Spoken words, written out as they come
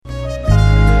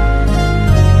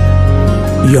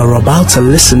You're about to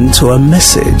listen to a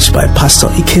message by Pastor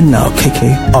Ikenna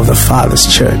Okeke of the Father's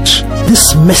Church.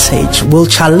 This message will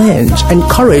challenge,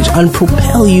 encourage, and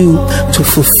propel you to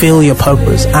fulfill your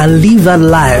purpose and live that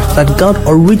life that God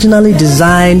originally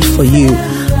designed for you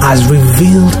as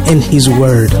revealed in His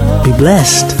Word. Be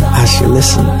blessed as you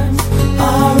listen.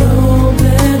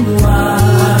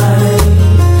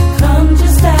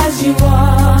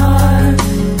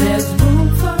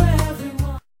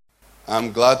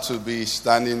 I'm glad to be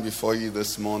standing before you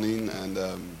this morning, and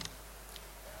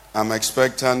I'm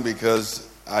expectant because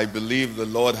I believe the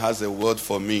Lord has a word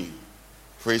for me.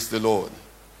 Praise the Lord.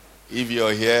 If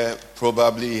you're here,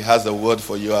 probably He has a word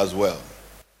for you as well.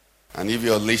 And if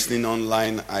you're listening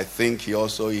online, I think He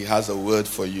has a word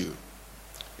for you.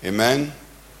 Amen?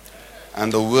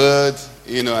 And the word,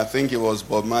 I think it was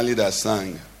Bob Marley that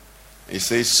sang. It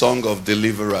says, Song of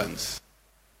Deliverance.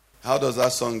 How does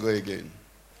that song go again?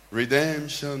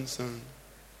 Redemption song.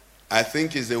 I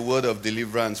think it's a word of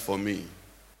deliverance for me.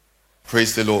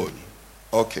 Praise the Lord.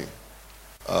 Okay.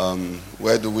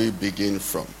 Where do we begin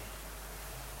from?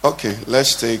 Okay,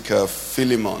 let's take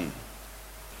Philemon.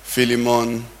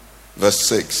 Philemon, verse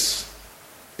 6.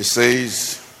 It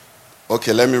says,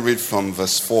 okay, let me read from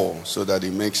verse 4 so that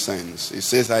it makes sense. It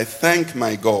says, I thank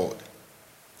my God,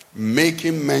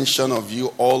 making mention of you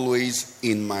always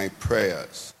in my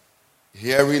prayers,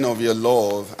 hearing of your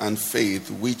love and faith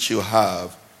which you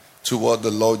have toward the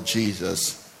Lord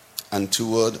Jesus and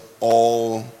toward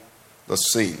all the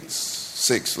saints.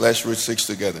 6, let's read 6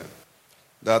 together.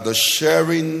 That the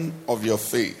sharing of your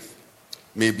faith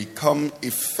may become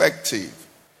effective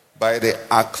by the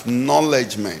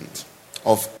acknowledgement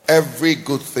of every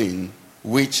good thing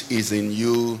which is in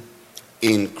you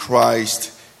in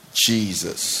Christ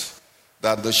Jesus.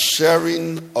 That the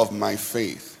sharing of my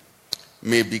faith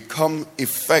may become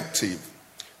effective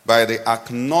by the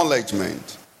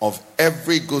acknowledgement of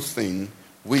every good thing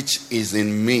which is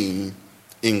in me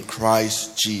in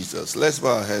Christ Jesus. Let's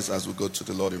bow our heads as we go to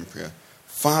the Lord in prayer.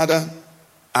 Father,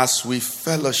 as we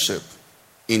fellowship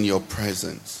in your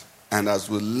presence and as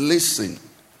we listen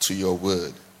to your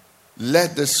word,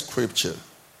 let the scripture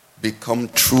become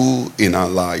true in our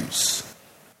lives.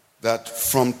 That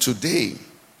from today,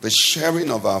 the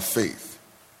sharing of our faith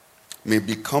may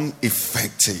become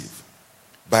effective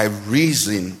by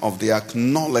reason of the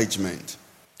acknowledgement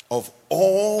of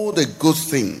all the good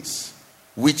things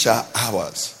which are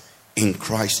ours in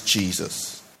Christ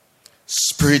Jesus.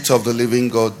 Spirit of the living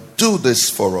God, do this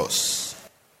for us.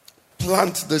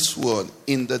 Plant this word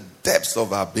in the depths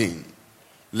of our being.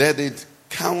 Let it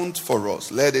count for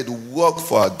us. Let it work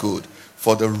for our good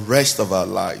for the rest of our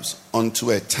lives unto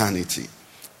eternity.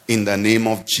 In the name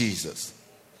of Jesus.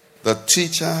 The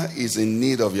teacher is in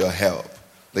need of your help.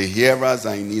 The hearers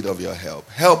are in need of your help.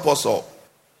 Help us all.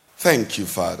 Thank you,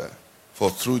 Father,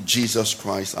 for through Jesus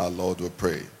Christ our Lord we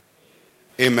pray.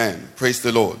 Amen. Praise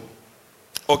the Lord.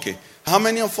 Okay. How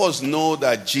many of us know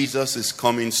that Jesus is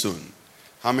coming soon?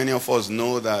 How many of us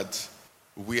know that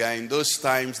we are in those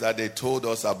times that they told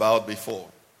us about before?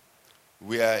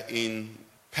 We are in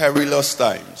perilous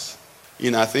times.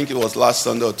 I think it was last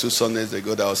Sunday or 2 Sundays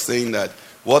ago that I was saying that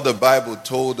what the Bible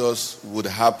told us would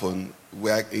happen, we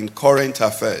are in current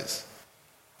affairs.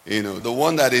 The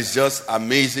one that is just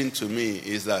amazing to me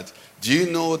is that, do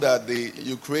you know that the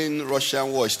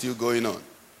Ukraine-Russian war is still going on?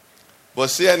 But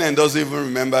CNN doesn't even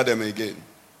remember them again.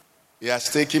 He has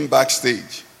taken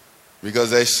backstage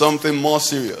because there is something more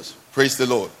serious. Praise the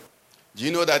Lord. Do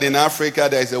you know that in Africa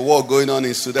there is a war going on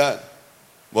in Sudan?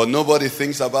 But nobody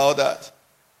thinks about that.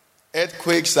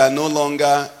 Earthquakes are no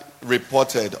longer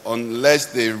reported unless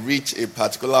they reach a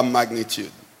particular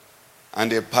magnitude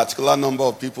and a particular number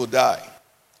of people die.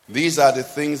 These are the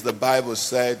things the Bible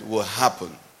said will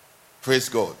happen. Praise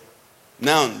God.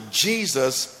 Now,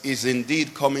 Jesus is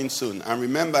indeed coming soon. And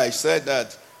remember, I said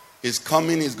that His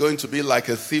coming is going to be like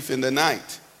a thief in the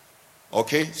night.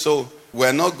 Okay? So,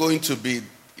 we're not going to be,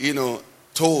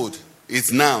 told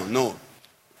it's now. No.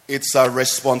 It's our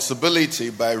responsibility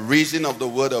by reason of the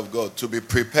Word of God to be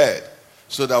prepared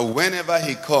so that whenever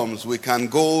He comes, we can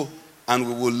go and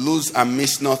we will lose and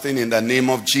miss nothing in the name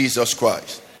of Jesus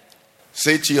Christ.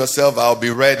 Say to yourself, I'll be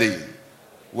ready.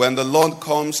 When the Lord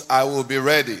comes, I will be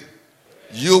ready.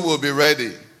 You will be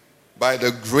ready by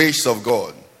the grace of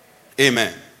God.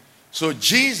 Amen. So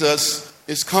Jesus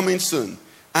is coming soon.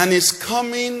 And He's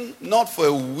coming not for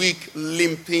a weak,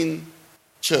 limping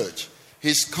church.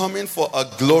 He's coming for a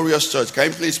glorious church. Can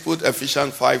you please put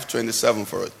Ephesians 5:27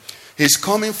 for it? He's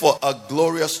coming for a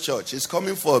glorious church. He's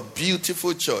coming for a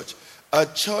beautiful church. A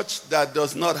church that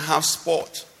does not have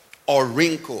spot or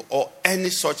wrinkle or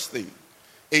any such thing.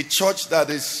 A church that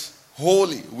is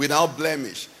holy, without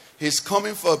blemish. He's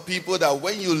coming for people that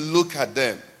when you look at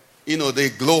them, they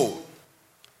glow.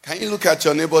 Can you look at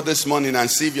your neighbor this morning and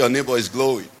see if your neighbor is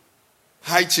glowing?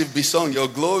 Hi, Chief Bisong, you're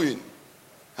glowing.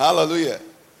 Hallelujah.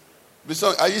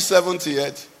 Bisong, are you 70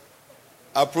 yet?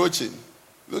 Approaching.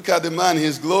 Look at the man,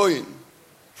 he's glowing.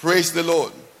 Praise the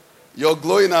Lord. You're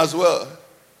glowing as well.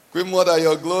 Queen Mother,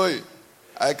 you're glowing.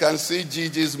 I can see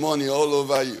Gigi's money all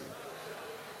over you.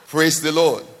 Praise the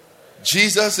Lord.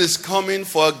 Jesus is coming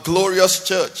for a glorious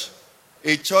church.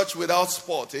 A church without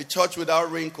spot, a church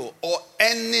without wrinkle, or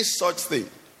any such thing.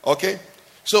 Okay?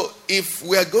 So if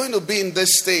we are going to be in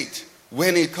this state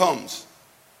when it comes,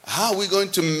 how are we going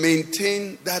to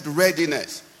maintain that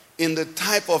readiness in the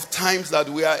type of times that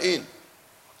we are in?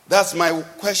 That's my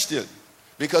question.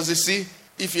 Because you see,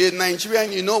 if you're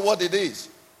Nigerian, you know what it is.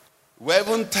 We're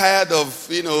even tired of,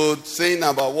 saying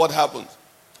about what happens.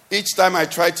 Each time I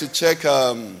try to check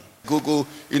Google,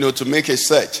 to make a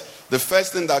search, the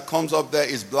first thing that comes up there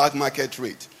is black market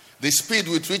rate. The speed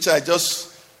with which I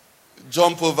just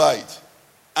jump over it.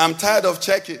 I'm tired of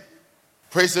checking.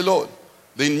 Praise the Lord.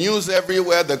 The news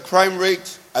everywhere, the crime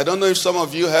rate. I don't know if some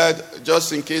of you heard,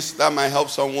 just in case that might help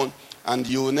someone, and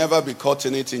you will never be caught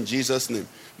in it in Jesus' name.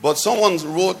 But someone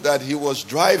wrote that he was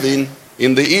driving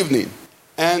in the evening,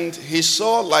 and he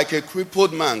saw like a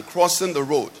crippled man crossing the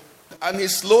road. And he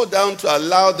slowed down to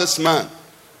allow this man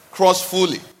cross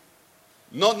fully,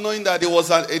 not knowing that it was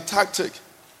a tactic.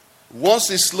 Once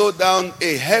he slowed down,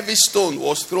 a heavy stone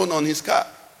was thrown on his car,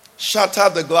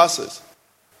 shattered the glasses.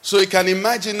 So you can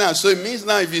imagine now. So it means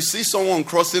now if you see someone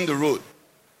crossing the road,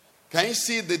 can you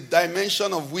see the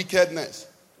dimension of wickedness?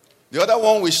 The other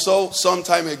one we saw some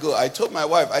time ago, I told my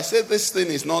wife, I said this thing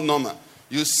is not normal.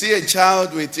 You see a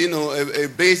child with, a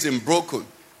basin broken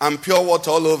and pure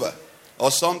water all over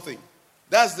or something.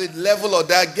 That's the level of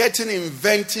they're getting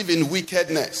inventive in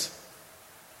wickedness.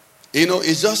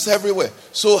 It's just everywhere.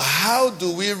 So how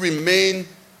do we remain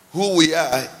who we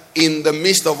are in the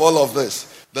midst of all of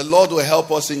this? The Lord will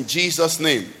help us in Jesus'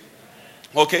 name.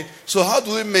 Okay, so how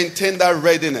do we maintain that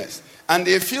readiness? And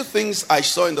there are a few things I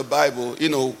saw in the Bible,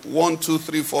 1, 2,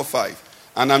 3, 4,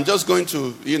 5. And I'm just going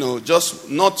to, just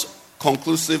not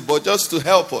conclusive, but just to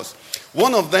help us.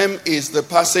 One of them is the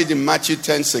passage in Matthew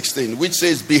 10:16, which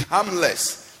says, be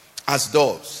harmless as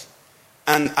doves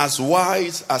and as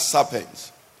wise as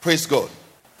serpents. Praise God.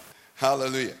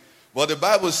 Hallelujah. But the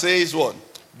Bible says what?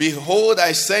 Behold,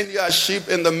 I send you as sheep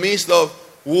in the midst of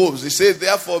wolves. It says,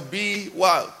 therefore be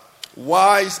wild,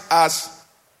 wise as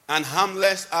and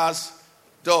harmless as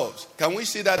doves. Can we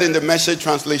see that in the Message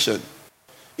translation?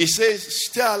 It says,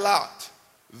 stay alert.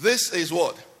 This is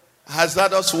what?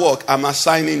 Hazardous work I'm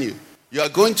assigning you. You are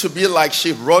going to be like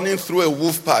sheep running through a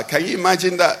wolf pack. Can you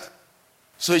imagine that?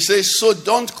 So he says, so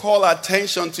don't call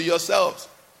attention to yourselves.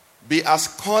 Be as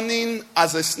cunning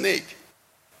as a snake,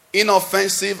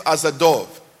 inoffensive as a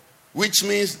dove. Which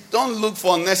means don't look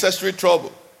for unnecessary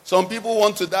trouble. Some people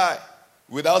want to die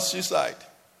without suicide.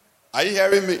 Are you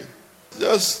hearing me?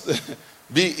 Just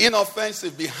be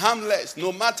inoffensive, be harmless,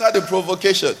 no matter the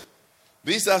provocation.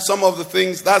 These are some of the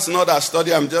things. That's not our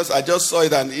study. I just saw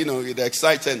it and it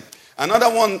excited.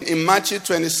 Another one in Matthew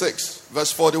 26,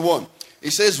 verse 41.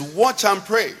 It says, watch and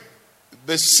pray.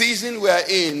 The season we are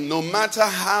in, no matter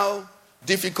how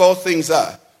difficult things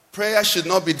are, prayer should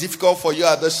not be difficult for you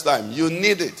at this time. You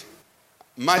need it.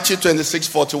 Matthew 26,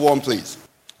 41, please.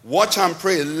 Watch and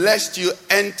pray lest you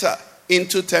enter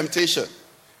into temptation.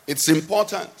 It's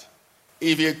important.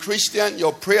 If you're a Christian,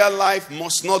 your prayer life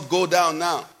must not go down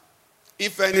now.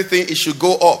 If anything, it should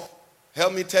go up.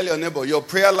 Help me tell your neighbor, your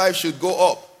prayer life should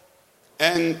go up.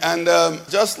 And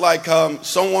just like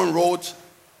someone wrote,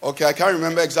 okay, I can't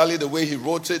remember exactly the way he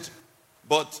wrote it,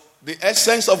 but the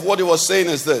essence of what he was saying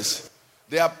is this.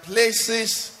 There are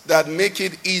places that make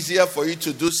it easier for you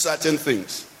to do certain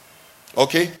things.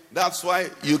 Okay? That's why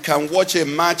you can watch a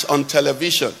match on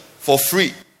television for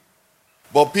free.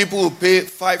 But people will pay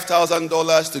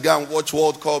 $5,000 to go and watch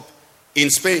World Cup in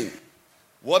Spain.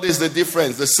 What is the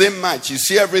difference? The same match. You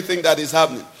see everything that is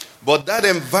happening. But that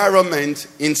environment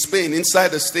in Spain, inside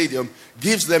the stadium,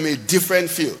 gives them a different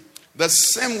feel. The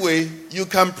same way you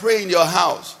can pray in your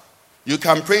house. You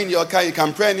can pray in your car. You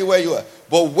can pray anywhere you are.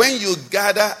 But when you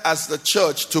gather as the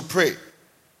church to pray,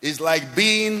 it's like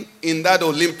being in that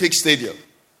Olympic stadium.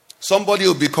 Somebody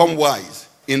will become wise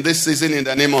in this season in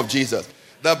the name of Jesus.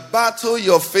 The battle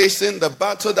you're facing, the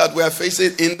battle that we're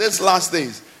facing in these last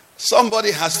days,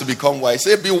 somebody has to become wise.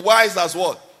 Say, be wise as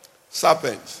what?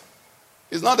 Serpents.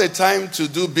 It's not a time to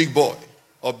do big boy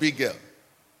or big girl.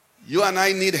 You and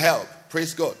I need help.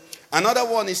 Praise God. Another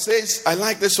one, it says, I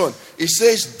like this one. It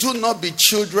says, do not be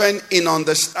children in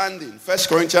understanding. 1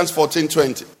 Corinthians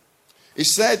 14:20. It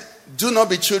said, do not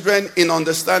be children in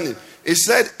understanding. It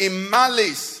said, in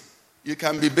malice, you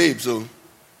can be babes. So,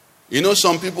 you know,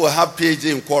 some people have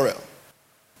PhD in quarrel.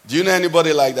 Do you know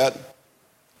anybody like that?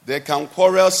 They can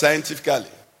quarrel scientifically.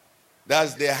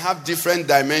 That's, they have different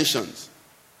dimensions.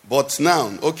 But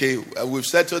now, okay, we've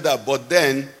settled that. But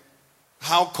then,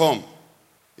 how come?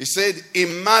 He said,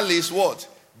 in malice, what?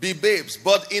 Be babes.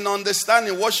 But in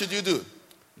understanding, what should you do?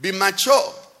 Be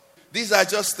mature. These are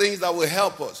just things that will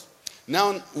help us.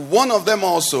 Now, one of them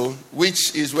also,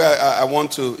 which is where I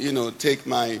want to, take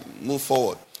my move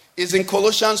forward, is in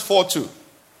Colossians 4:2.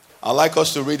 I'd like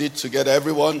us to read it together,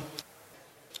 everyone.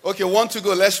 Okay, 1 to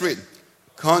go, let's read.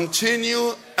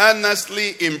 Continue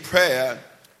earnestly in prayer,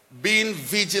 being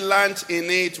vigilant in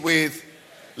it with,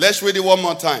 let's read it one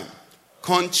more time.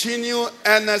 Continue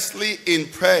earnestly in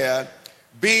prayer,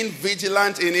 being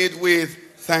vigilant in it with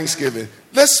thanksgiving.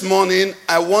 This morning,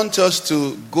 I want us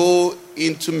to go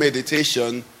into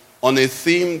meditation on a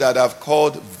theme that I've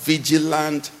called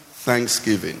vigilant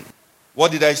thanksgiving.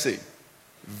 What did I say?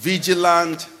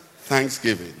 Vigilant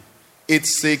thanksgiving.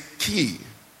 It's a key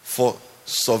for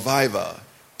survival.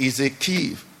 It's a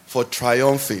key for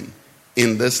triumphing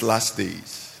in these last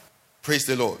days. Praise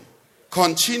the Lord.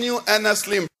 Continue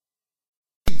earnestly in prayer.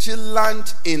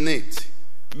 Vigilant in it.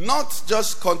 Not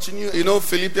just continue.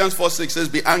 Philippians 4:6 says,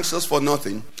 be anxious for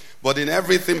nothing, but in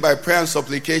everything by prayer and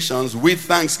supplications with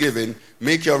thanksgiving,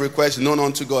 make your requests known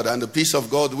unto God, and the peace of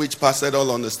God which passeth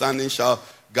all understanding shall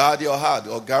guard your heart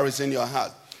or garrison your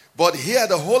heart. But here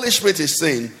the Holy Spirit is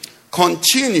saying,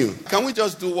 continue. Can we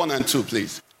just do 1 and 2,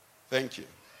 please? Thank you.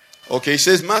 Okay, it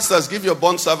says, masters, give your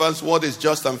bondservants what is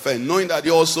just and fair, knowing that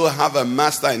you also have a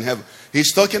master in heaven.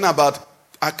 He's talking about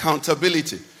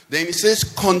accountability. Then he says,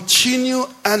 continue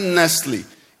earnestly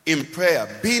in prayer,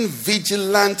 being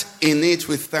vigilant in it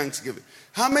with thanksgiving.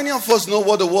 How many of us know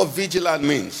what the word vigilant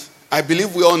means? I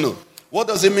believe we all know. What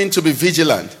does it mean to be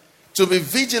vigilant? To be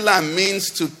vigilant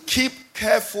means to keep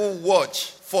careful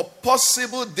watch for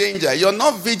possible danger. You're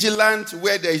not vigilant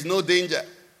where there is no danger.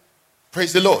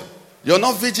 Praise the Lord. You're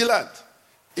not vigilant.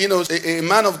 A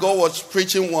man of God was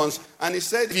preaching once, and he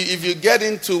said, if you get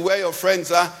into where your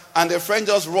friends are, and the friend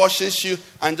just rushes you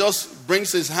and just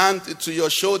brings his hand to your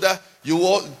shoulder, you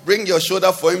will bring your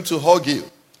shoulder for him to hug you.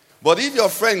 But if your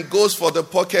friend goes for the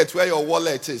pocket where your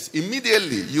wallet is,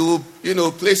 immediately you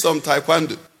play some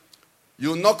taekwondo.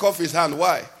 You knock off his hand.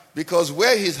 Why? Because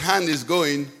where his hand is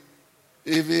going,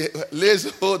 if he lays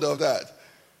hold of that,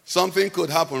 something could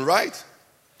happen, right?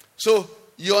 So,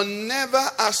 you're never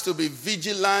asked to be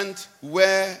vigilant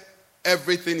where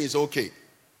everything is okay.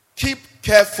 Keep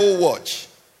careful watch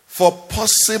for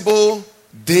possible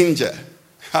danger.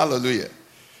 Hallelujah.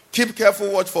 Keep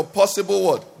careful watch for possible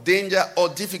what? Danger or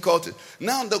difficulty.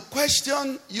 Now the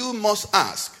question you must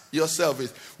ask yourself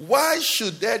is, why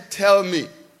should they tell me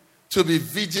to be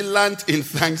vigilant in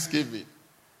thanksgiving?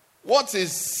 What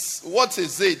is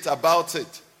it about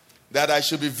it that I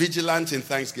should be vigilant in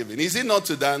thanksgiving? Is it not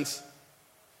to dance?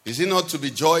 Is it not to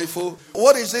be joyful?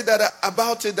 What is it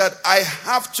about it that I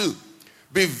have to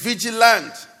be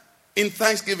vigilant in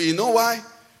thanksgiving? You know why?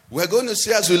 We're going to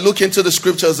see as we look into the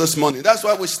scriptures this morning. That's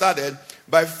why we started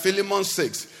by Philemon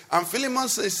 6. And Philemon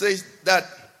 6 says that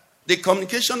the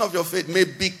communication of your faith may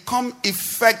become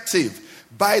effective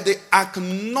by the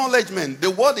acknowledgement.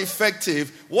 The word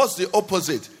effective, what's the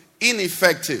opposite?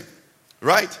 Ineffective.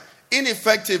 Right?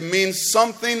 Ineffective means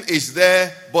something is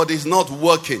there but is not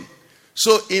working.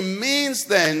 So it means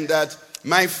then that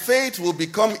my faith will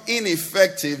become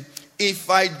ineffective if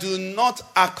I do not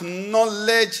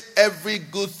acknowledge every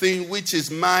good thing which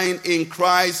is mine in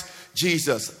Christ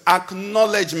Jesus.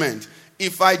 Acknowledgement.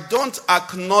 If I don't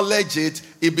acknowledge it,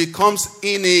 it becomes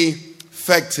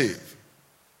ineffective.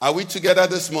 Are we together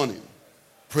this morning?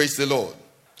 Praise the Lord.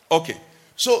 Okay.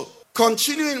 So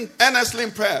continuing earnestly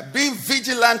in prayer, being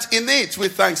vigilant in it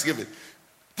with thanksgiving.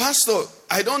 Pastor,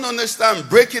 I don't understand.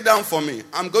 Break it down for me.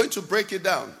 I'm going to break it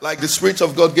down like the Spirit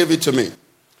of God gave it to me.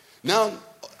 Now,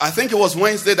 I think it was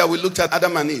Wednesday that we looked at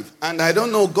Adam and Eve. And I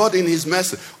don't know, God in his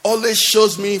mercy always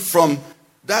shows me from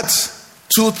that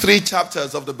 2-3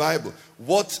 chapters of the Bible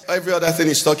what every other thing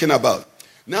is talking about.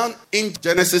 Now, in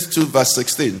Genesis 2 verse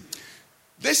 16,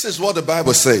 this is what the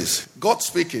Bible says. God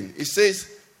speaking. It says,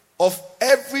 of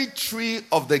every tree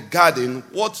of the garden,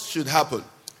 what should happen?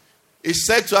 He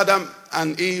said to Adam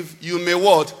and Eve, you may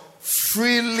what?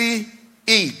 Freely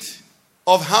eat.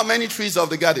 Of how many trees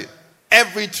of the garden?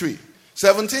 Every tree.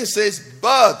 17 says,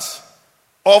 but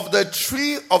of the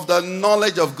tree of the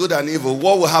knowledge of good and evil,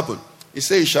 what will happen? He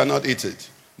says, you shall not eat it.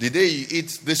 The day you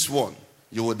eat this one,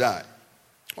 you will die.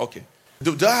 Okay.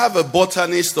 Do I have a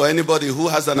botanist or anybody who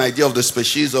has an idea of the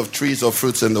species of trees or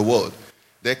fruits in the world?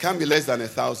 There can be less than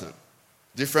 1,000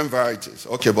 different varieties.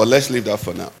 Okay, but let's leave that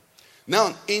for now.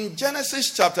 Now, in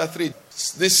Genesis chapter 3,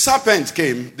 the serpent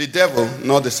came, the devil,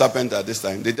 not the serpent at this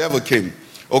time, the devil came,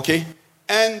 okay,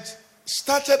 and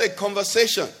started a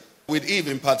conversation with Eve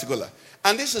in particular.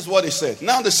 And this is what he said.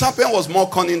 Now, the serpent was more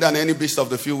cunning than any beast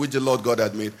of the field which the Lord God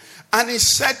had made. And he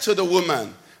said to the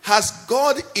woman, has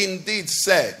God indeed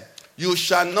said, you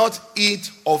shall not eat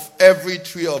of every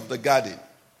tree of the garden?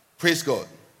 Praise God.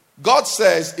 God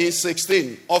says in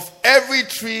 16, of every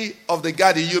tree of the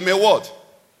garden you may what?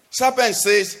 Serpent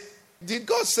says, did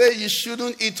God say you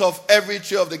shouldn't eat of every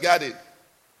tree of the garden?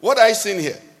 What are you seeing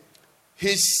here?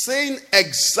 He's saying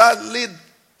exactly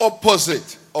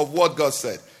opposite of what God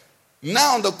said.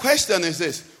 Now the question is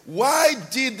this. Why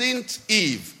didn't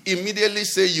Eve immediately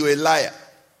say you're a liar?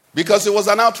 Because it was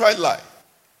an outright lie.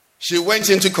 She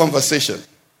went into conversation.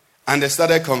 And they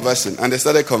started conversing.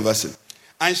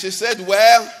 And she said,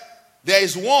 well, there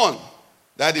is one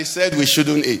that he said we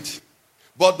shouldn't eat.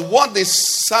 But what the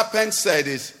serpent said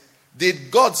is,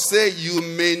 did God say you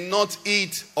may not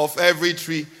eat of every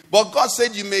tree? But God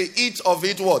said you may eat of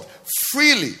it what?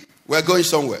 Freely. We're going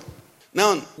somewhere.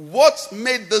 Now, what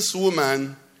made this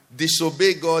woman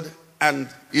disobey God and,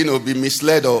 be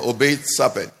misled or obey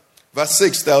serpent? Verse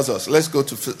 6 tells us. Let's go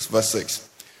to verse 6.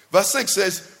 Verse 6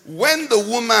 says, when the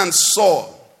woman saw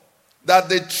that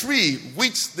the tree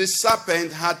which the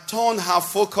serpent had turned her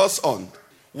focus on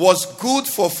was good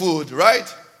for food,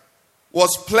 right?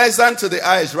 Was pleasant to the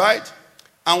eyes, right?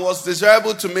 And was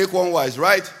desirable to make one wise,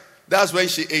 right? That's when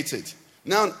she ate it.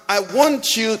 Now, I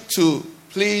want you to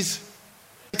please,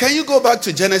 can you go back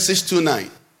to Genesis 2:9?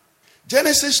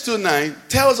 Genesis 2:9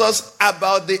 tells us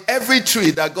about the every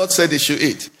tree that God said they should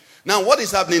eat. Now, what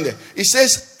is happening there? It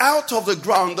says, out of the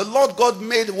ground, the Lord God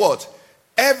made what?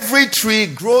 Every tree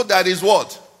grow that is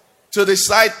what? To the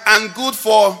side and good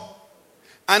for.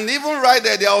 And even right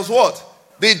there was what?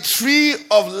 The tree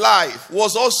of life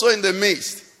was also in the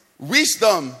midst.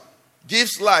 Wisdom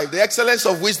gives life. The excellence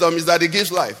of wisdom is that it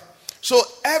gives life. So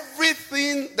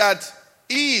everything that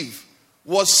Eve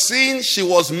was seeing she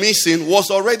was missing was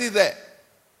already there.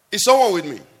 Is someone with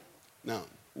me? Now,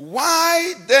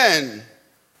 why then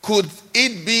could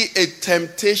it be a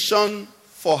temptation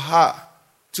for her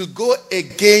to go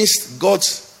against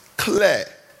God's clear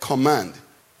command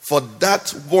for that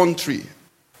one tree?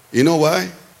 You know why?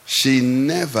 She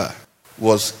never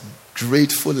was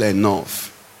grateful enough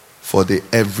for the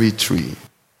every tree.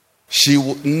 She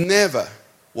never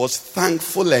was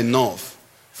thankful enough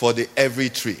for the every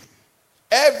tree.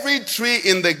 Every tree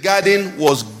in the garden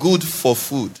was good for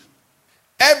food.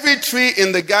 Every tree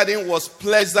in the garden was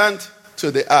pleasant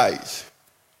to the eyes.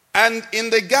 And in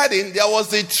the garden, there was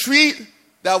the tree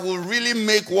that will really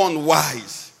make one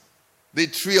wise. The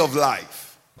tree of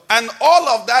life. And all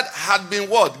of that had been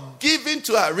what? Given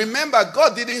to her. Remember,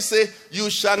 God didn't say, you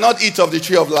shall not eat of the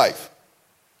tree of life.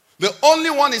 The only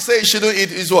one he said you shouldn't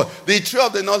eat is what? The tree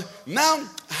of the knowledge. Now,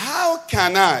 how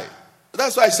can I?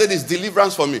 That's why I said it's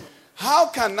deliverance for me. How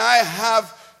can I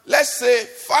have, let's say,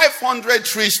 500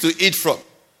 trees to eat from?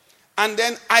 And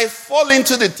then I fall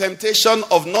into the temptation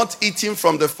of not eating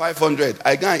from the 500.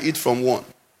 I can't eat from one.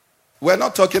 We're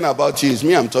not talking about you. It's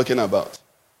me I'm talking about.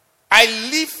 I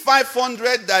leave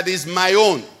 500 that is my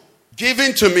own,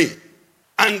 given to me.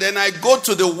 And then I go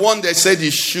to the one that said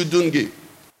you shouldn't give.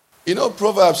 You know,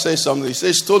 Proverbs says something. It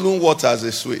says, stolen waters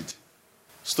is sweet.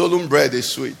 Stolen bread is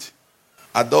sweet.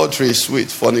 Adultery is sweet.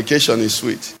 Fornication is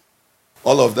sweet.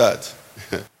 All of that.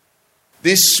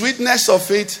 The sweetness of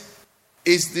it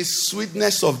is the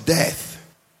sweetness of death.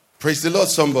 Praise the Lord,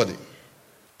 somebody.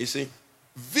 You see,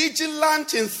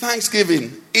 vigilant in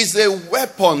thanksgiving is a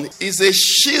weapon, is a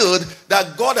shield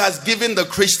that God has given the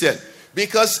Christian.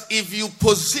 Because if you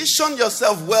position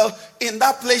yourself well in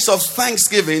that place of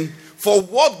thanksgiving for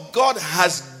what God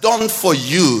has done for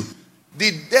you,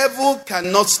 the devil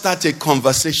cannot start a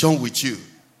conversation with you.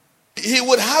 He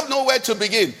would have nowhere to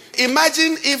begin.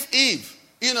 Imagine if Eve,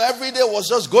 every day was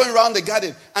just going around the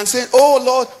garden and saying, oh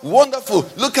Lord, wonderful.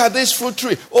 Look at this fruit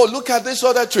tree. Oh, look at this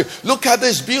other tree. Look at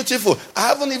this, beautiful. I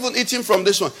haven't even eaten from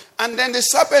this one. And then the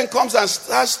serpent comes and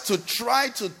starts to try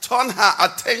to turn her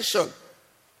attention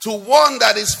to one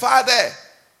that is far there,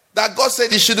 that God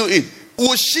said he shouldn't eat.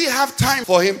 Would she have time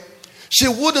for him? She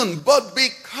wouldn't. But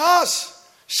because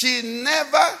she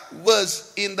never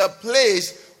was in the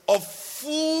place of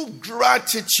full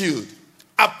gratitude,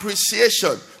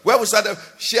 appreciation, where was that?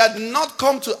 She had not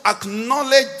come to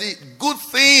acknowledge the good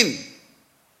thing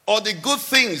or the good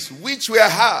things which were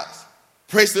hers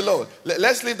Praise the Lord.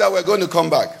 Let's leave that. We're going to come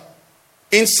back.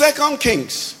 In 2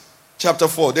 Kings chapter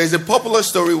 4, there's a popular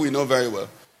story we know very well.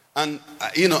 And,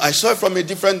 I saw it from a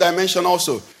different dimension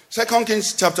also. 2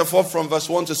 Kings chapter 4 from verse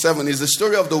 1 to 7 is the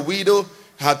story of the widow,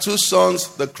 her 2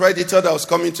 sons, the creditor that was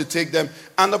coming to take them,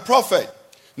 and the prophet.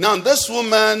 Now, this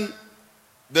woman,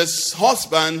 this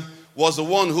husband, was the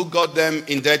one who got them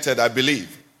indebted, I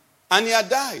believe. And he had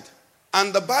died.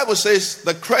 And the Bible says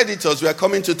the creditors were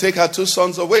coming to take her 2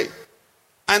 sons away.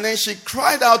 And then she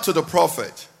cried out to the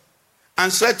prophet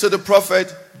and said to the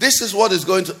prophet, this is what is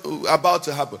about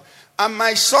to happen. And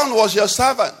my son was your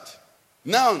servant.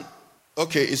 Now,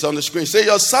 okay, it's on the screen. Say,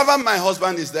 your servant, my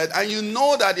husband, is dead. And you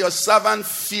know that your servant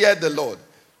feared the Lord.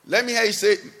 Let me hear you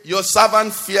say, your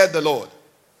servant feared the Lord.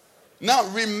 Now,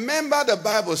 remember the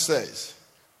Bible says,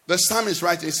 the psalmist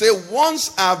writing, he says,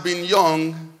 once I've been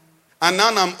young and now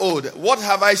I'm old. What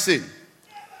have I seen?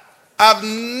 I've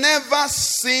never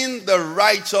seen the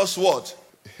righteous what?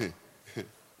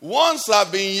 Once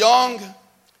I've been young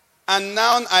and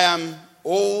now I am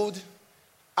old.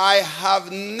 I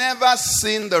have never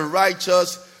seen the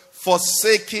righteous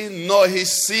forsaking nor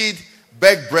his seed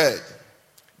beg bread.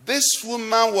 This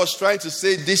woman was trying to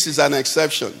say this is an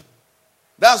exception.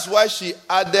 That's why she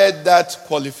added that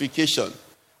qualification.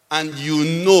 And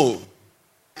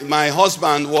my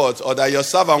husband what, or that your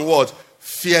servant what,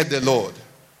 feared the Lord.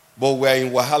 But we're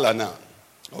in Wahala now.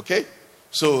 Okay?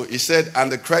 So he said,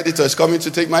 and the creditor is coming to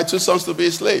take my 2 sons to be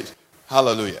his slaves.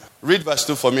 Hallelujah. Read verse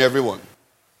 2 for me, everyone.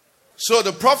 So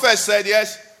the prophet said,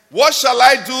 yes, what shall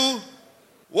I do?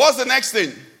 What's the next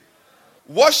thing?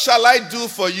 What shall I do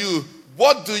for you?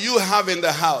 What do you have in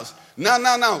the house? Now,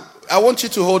 I want you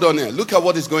to hold on here. Look at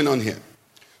what is going on here.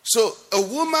 So a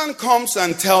woman comes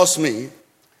and tells me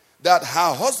that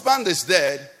her husband is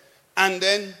dead, and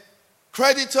then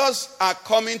creditors are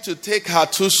coming to take her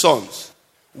 2 sons.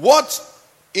 What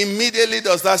immediately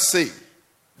does that say?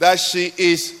 That she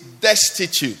is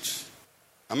destitute.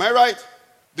 Am I right?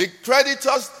 The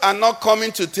creditors are not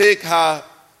coming to take her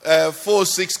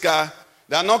 4-6 car.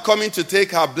 They are not coming to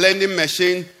take her blending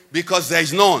machine because there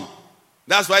is none.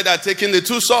 That's why they are taking the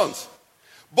 2 sons.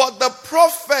 But the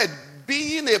prophet,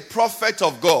 being a prophet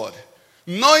of God,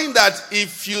 knowing that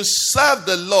if you serve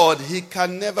the Lord, he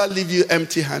can never leave you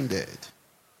empty-handed.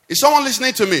 Is someone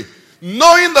listening to me?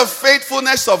 Knowing the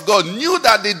faithfulness of God, knew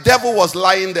that the devil was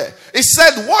lying there. He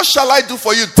said, what shall I do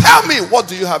for you? Tell me, what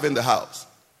do you have in the house?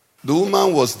 The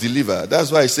woman was delivered.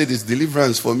 That's why I said it's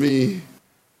deliverance for me.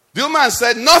 The woman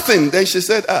said nothing. Then she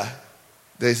said,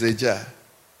 there's a jar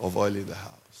of oil in the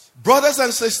house. Brothers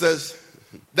and sisters,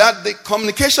 that the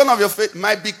communication of your faith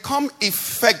might become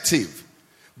effective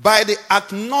by the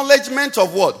acknowledgement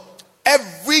of what?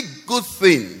 Every good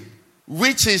thing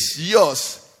which is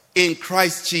yours in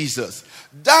Christ Jesus.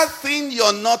 That thing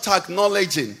you're not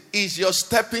acknowledging is your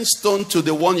stepping stone to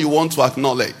the one you want to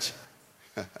acknowledge.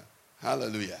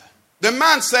 Hallelujah. The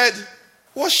man said,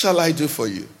 what shall I do for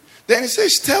you? Then he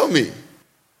says, tell me.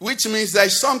 Which means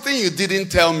there's something you didn't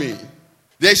tell me.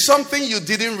 There's something you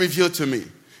didn't reveal to me.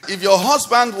 If your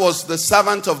husband was the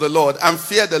servant of the Lord and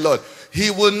feared the Lord, he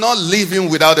will not leave him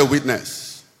without a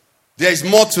witness. There is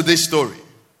more to this story.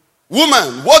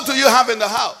 Woman, what do you have in the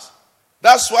house?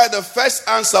 That's why the first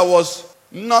answer was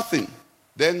nothing.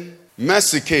 Then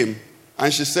mercy came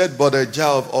and she said, but a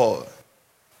jar of oil.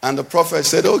 And the prophet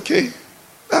said, okay,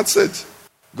 that's it.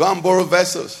 Go and borrow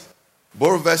vessels.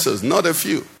 Borrow vessels, not a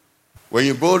few. When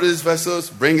you borrow these vessels,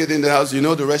 bring it in the house, you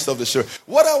know the rest of the story.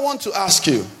 What I want to ask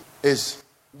you is,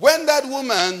 when that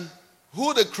woman,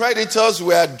 who the creditors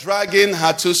were dragging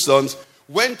her 2 sons,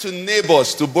 went to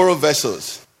neighbors to borrow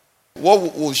vessels,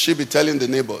 what will she be telling the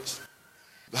neighbors?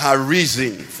 Her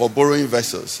reason for borrowing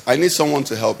vessels. I need someone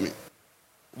to help me.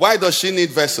 Why does she need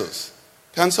vessels?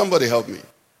 Can somebody help me?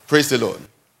 Praise the Lord.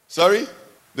 Sorry?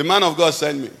 The man of God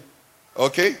sent me.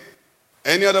 Okay?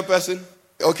 Any other person?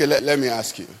 Okay, let me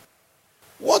ask you.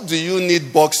 What do you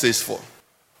need boxes for?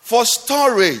 For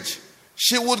storage.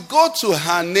 She would go to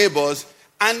her neighbors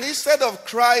and instead of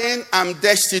crying, I'm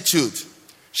destitute,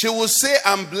 she would say,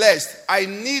 I'm blessed. I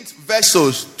need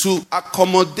vessels to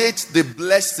accommodate the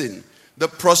blessing, the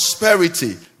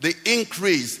prosperity, the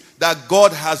increase that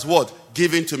God has what?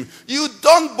 Given to me. You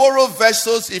don't borrow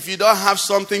vessels if you don't have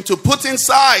something to put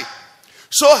inside.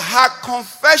 So her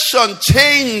confession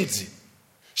changed.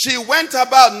 She went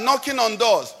about knocking on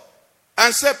doors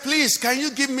and said, please, can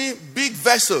you give me big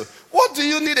vessel? What do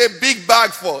you need a big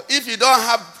bag for if you don't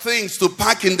have things to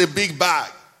pack in the big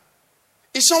bag?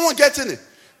 Is someone getting it?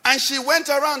 And she went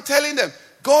around telling them,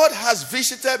 God has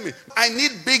visited me. I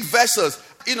need big vessels.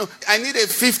 I need a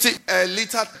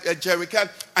 50-liter jerry can.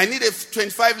 I need a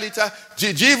 25-liter.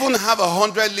 Do you even have a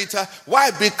 100-liter?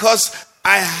 Why? Because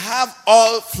I have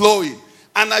oil flowing.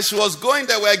 And as she was going,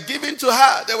 they were giving to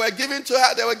her. They were giving to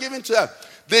her. They were giving to her.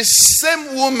 The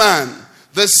same woman,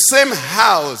 the same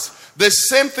house, the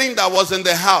same thing that was in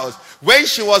the house, when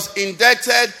she was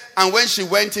indebted and when she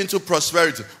went into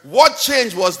prosperity, what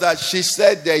changed was that she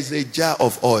said, there is a jar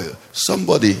of oil.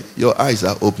 Somebody, your eyes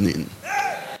are opening.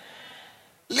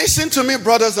 Listen to me,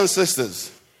 brothers and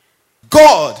sisters.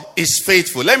 God is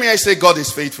faithful. Let me say, God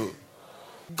is faithful.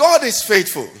 God is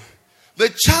faithful. The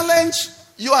challenge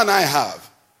you and I have,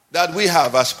 that we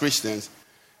have as Christians,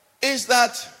 is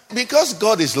that because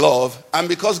God is love and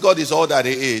because God is all that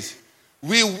He is,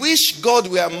 we wish God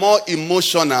were more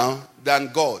emotional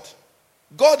than God.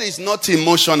 God is not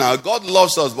emotional. God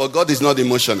loves us, but God is not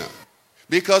emotional.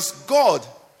 Because God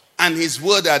and His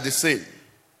word are the same.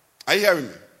 Are you hearing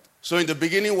me? So in the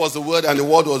beginning was the word, and the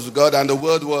word was God, and the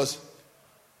word was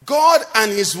God,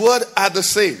 and His word are the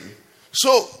same.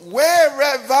 So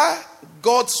wherever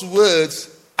God's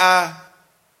words are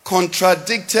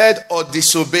contradicted or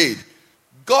disobeyed,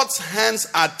 God's hands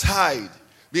are tied,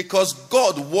 because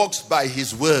God walks by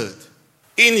His word.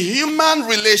 In human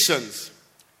relations,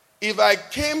 if I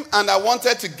came and I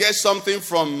wanted to get something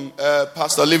from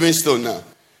Pastor Livingstone now,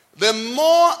 the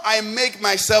more I make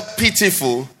myself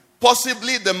pitiful,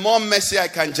 possibly the more mercy I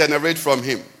can generate from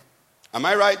him. Am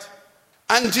I right?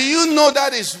 And do you know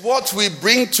that is what we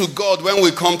bring to God when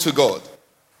we come to God?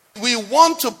 We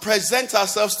want to present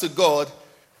ourselves to God,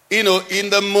 in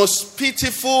the most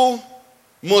pitiful,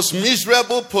 most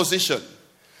miserable position.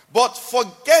 But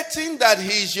forgetting that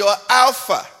He's your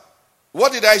Alpha.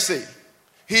 What did I say?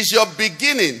 He's your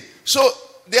beginning. So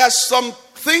there are some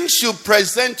things you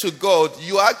present to God,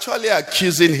 you are actually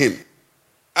accusing Him.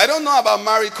 I don't know about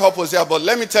married couples here, but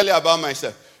let me tell you about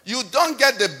myself. You don't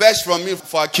get the best from me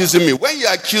for accusing me. When you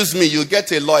accuse me, you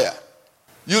get a lawyer.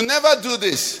 You never do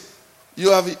this. You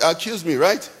have accused me,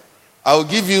 right? I'll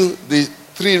give you the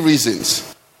 3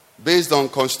 reasons based on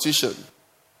Constitution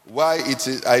why it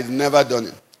is I've never done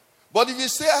it. But if you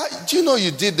say, do you know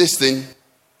you did this thing?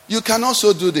 You can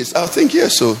also do this. I'll think,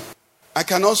 yes, so I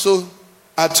can also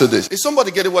add to this. Is somebody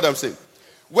getting what I'm saying?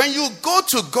 When you go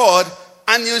to God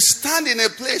and you stand in a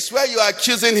place where you are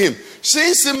accusing Him,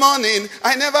 since the morning,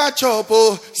 I never chop,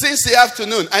 since the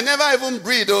afternoon, I never even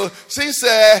breathe, since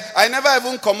I never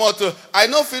even come out, I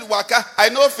know fit waka, I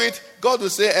know fit, God will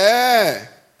say,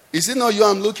 is it not you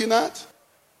I'm looking at?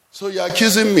 So you're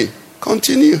accusing me.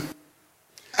 Continue.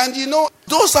 And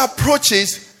those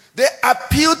approaches, they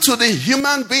appeal to the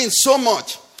human being so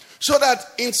much, so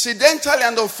that incidentally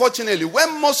and unfortunately,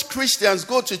 when most Christians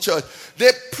go to church, they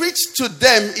preach to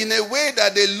them in a way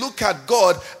that they look at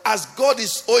God as God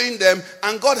is owing them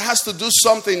and God has to do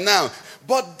something now.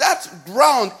 But that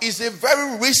ground is a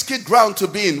very risky ground to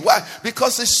be in. Why?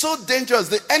 Because it's so dangerous.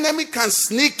 The enemy can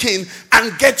sneak in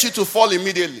and get you to fall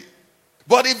immediately.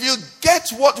 But if you get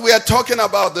what we are talking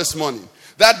about this morning,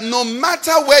 that no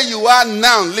matter where you are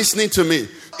now listening to me,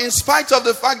 in spite of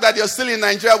the fact that you're still in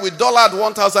Nigeria with dollar at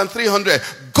 1,300,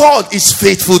 God is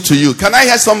faithful to you. Can I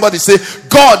hear somebody say,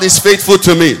 God is faithful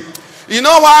to me? You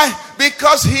know why?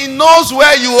 Because He knows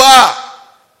where you are.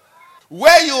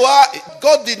 Where you are,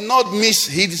 God did not miss.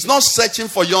 He is not searching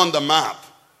for you on the map.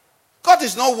 God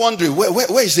is not wondering,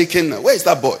 where is he now? Where is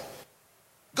that boy?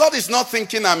 God is not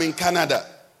thinking I'm in Canada.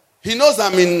 He knows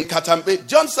I'm in Katampe.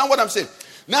 Do you understand what I'm saying?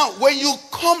 Now, when you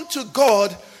come to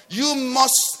God, you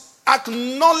must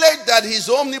acknowledge that He's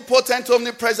omnipotent,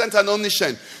 omnipresent, and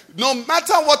omniscient. No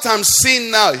matter what I'm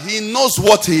seeing now, He knows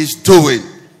what He is doing.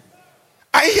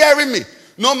 Are you hearing me?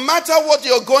 No matter what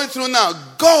you're going through now,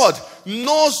 God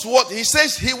knows what He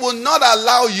says. He will not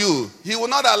allow you, He will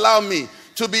not allow me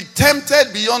to be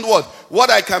tempted beyond what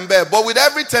I can bear. But with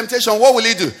every temptation, what will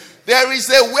He do? There is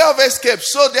a way of escape.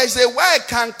 So there's a way I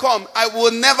can come. I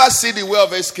will never see the way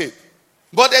of escape.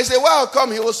 But there's a way I'll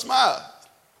come. He will smile.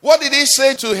 What did He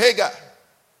say to Hagar?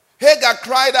 Hagar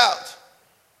cried out,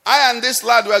 I and this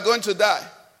lad were going to die.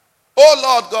 Oh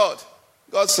Lord God.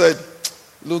 God said,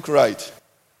 look right.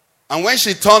 And when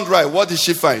she turned right, what did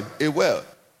she find? A well.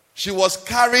 She was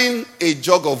carrying a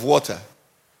jug of water,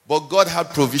 but God had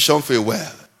provision for a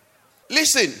well.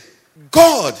 Listen,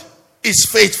 God is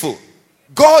faithful.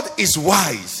 God is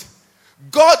wise.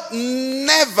 God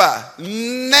never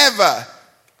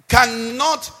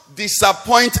cannot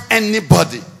disappoint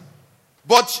anybody.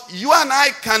 But you and I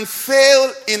can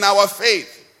fail in our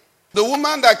faith. The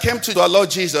woman that came to our Lord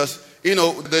Jesus, the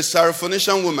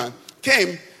Syrophoenician woman,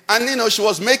 came and, she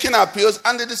was making appeals.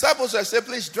 And the disciples said,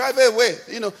 please drive her away.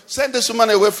 Send this woman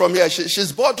away from here.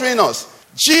 She's bothering us.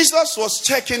 Jesus was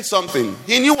checking something.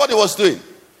 He knew what he was doing.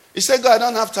 He said, God, I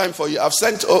don't have time for you. I've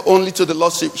sent only to the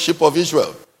lost sheep of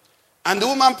Israel. And the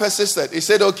woman persisted. He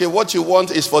said, okay, what you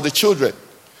want is for the children.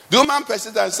 The woman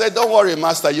persisted and said, don't worry,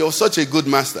 master. You're such a good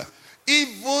master.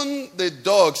 Even the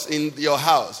dogs in your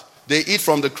house, they eat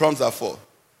from the crumbs that fall.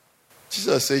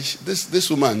 Jesus says, this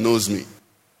woman knows me.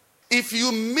 If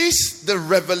you miss the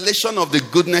revelation of the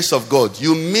goodness of God,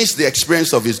 you miss the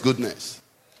experience of his goodness.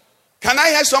 Can I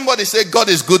hear somebody say, God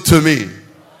is good to me?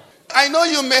 I know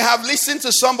you may have listened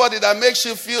to somebody that makes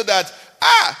you feel that,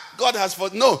 God has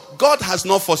forced. No, God has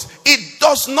not forced. It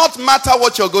does not matter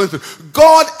what you're going through.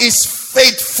 God is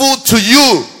faithful to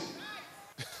you.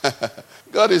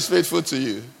 God is faithful to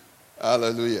you.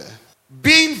 Hallelujah.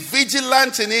 Being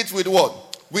vigilant in it with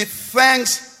what? With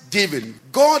thanksgiving.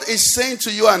 God is saying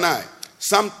to you and I,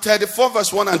 Psalm 34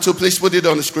 verse 1 and 2, please put it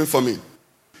on the screen for me.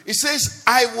 It says,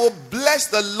 I will bless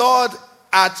the Lord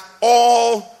at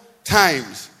all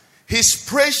times. His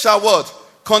praise shall what?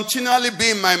 Continually be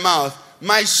in my mouth.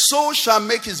 My soul shall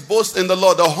make his boast in the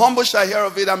Lord. The humble shall hear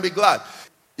of it and be glad.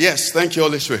 Yes, thank you,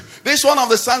 Holy Spirit. This is one of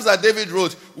the psalms that David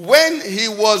wrote when he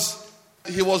was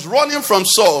running from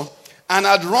Saul and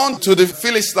had run to the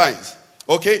Philistines.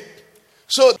 Okay?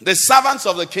 So the servants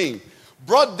of the king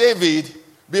brought David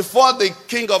before the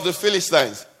king of the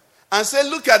Philistines and said,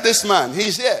 look at this man.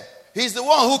 He's here. He's the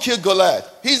one who killed Goliath.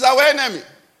 He's our enemy.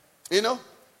 You know?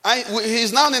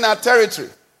 He's now in our territory.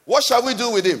 What shall we do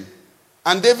with him?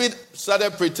 And David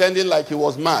started pretending like he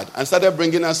was mad and started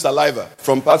bringing out saliva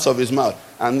from parts of his mouth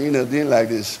and, doing like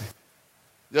this.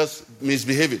 Just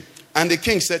misbehaving. And the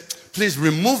king said, please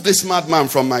remove this madman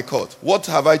from my court. What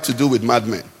have I to do with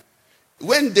madmen?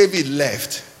 When David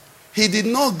left, he did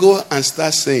not go and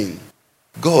start saying,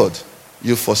 God,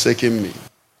 you've forsaken me.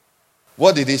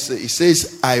 What did he say? He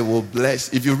says, I will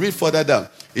bless. If you read further down,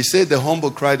 he said the humble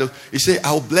cried out. He said,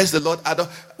 I will bless the Lord.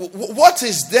 What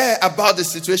is there about the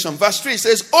situation? Verse 3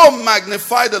 says, oh,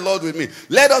 magnify the Lord with me.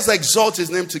 Let us exalt his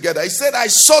name together. He said, I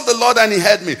sought the Lord and he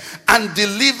heard me and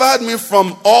delivered me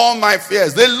from all my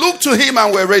fears. They looked to him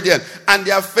and were radiant, and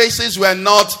their faces were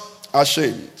not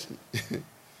ashamed.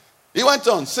 He went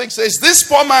on. 6 says, this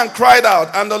poor man cried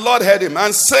out, and the Lord heard him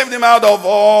and saved him out of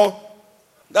all.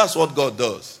 That's what God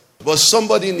does. But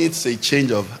somebody needs a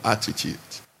change of attitude.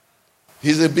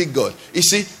 He's a big God. You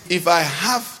see, if I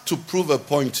have to prove a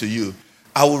point to you,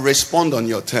 I will respond on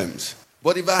your terms.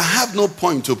 But if I have no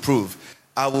point to prove,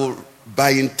 I will, by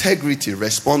integrity,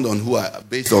 respond on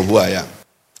based on who I am.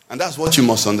 And that's what you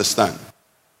must understand.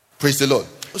 Praise the Lord.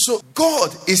 So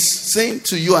God is saying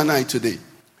to you and I today,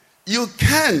 you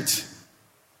can't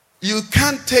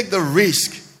take the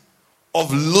risk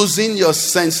of losing your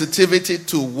sensitivity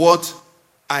to what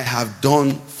I have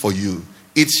done for you.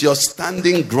 It's your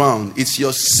standing ground. It's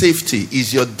your safety.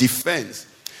 It's your defense.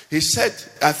 He said,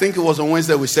 I think it was on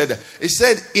Wednesday we said that. He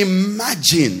said,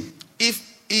 imagine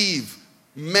if Eve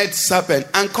met serpent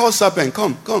and called serpent,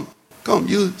 come,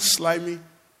 you slimy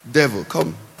devil,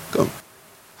 come.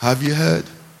 Have you heard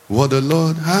what the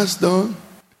Lord has done?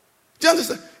 Do you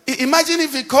understand? Imagine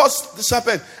if he called the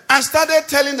serpent and started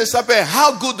telling the serpent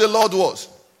how good the Lord was.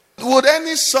 Would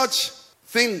any such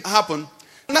thing happen?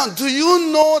 Now, do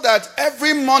you know that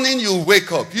every morning you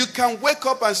wake up, you can wake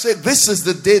up and say, this is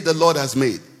the day the Lord has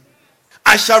made.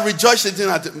 I shall rejoice in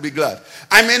it and be glad.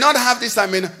 I may not have this, I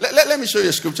may not. Let me show you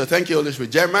a scripture. Thank you, Holy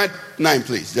Spirit. Jeremiah 9,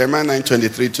 please. Jeremiah 9,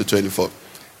 23 to 24.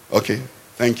 Okay,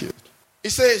 thank you. It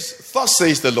says, thus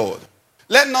says the Lord,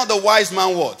 let not the wise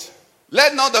man what?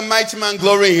 Let not the mighty man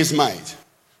glory in his might,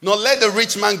 nor let the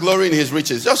rich man glory in his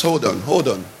riches. Just hold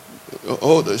on.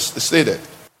 Stay there.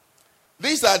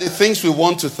 These are the things we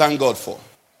want to thank God for.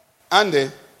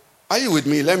 Andy, are you with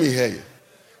me? Let me hear you.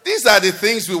 These are the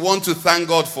things we want to thank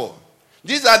God for.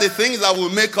 These are the things that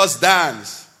will make us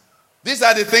dance. These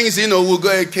are the things, we'll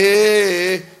go,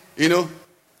 okay,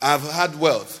 I've had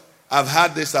wealth. I've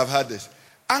had this.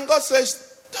 And God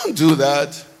says, don't do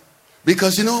that.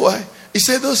 Because you know why? He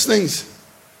said those things,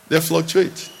 they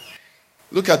fluctuate.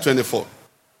 Look at 24.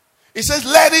 He says,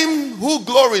 let him who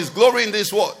glories, glory in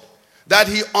this word, that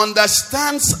he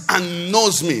understands and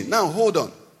knows me. Now, hold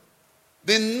on.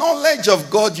 The knowledge of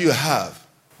God you have,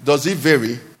 does it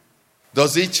vary?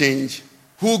 Does it change?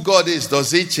 Who God is,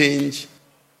 does it change?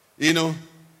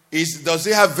 Does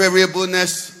he have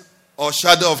variableness or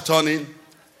shadow of turning?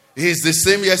 He's the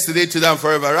same yesterday, today, and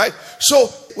forever, right? So,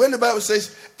 when the Bible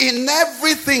says, in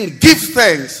everything give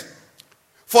thanks,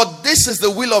 for this is the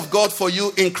will of God for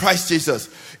you in Christ Jesus.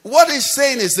 What he's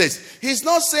saying is this. He's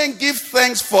not saying give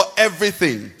thanks for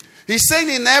everything. He's saying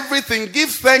in everything, give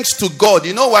thanks to God.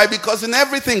 You know why? Because in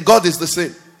everything, God is the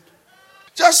same.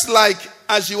 Just like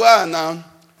as you are now,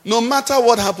 No matter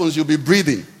what happens, you'll be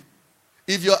breathing.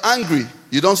 If you're angry,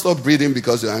 you don't stop breathing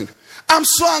because you're angry. I'm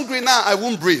so angry now, I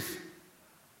won't breathe.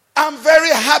 I'm very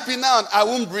happy now, I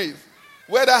won't breathe.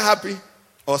 Whether happy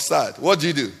or sad, what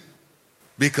do?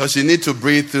 Because you need to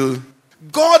breathe through.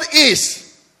 God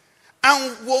is.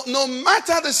 And no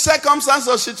matter the circumstance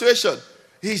or situation,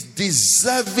 He's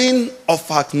deserving of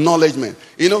acknowledgement.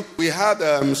 We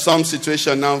had some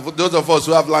situation now. Those of us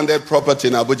who have landed property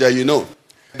in Abuja,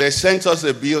 they sent us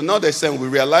a bill. We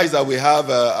realized that we have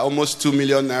almost 2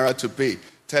 million naira to pay.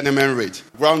 Tenement rate.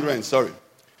 Ground rent, sorry.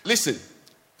 Listen.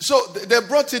 So they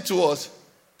brought it to us.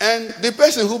 And the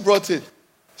person who brought it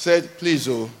said, please,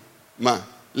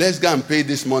 let's go and pay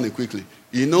this money quickly.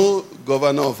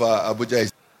 Governor of Abuja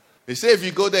is. He said, if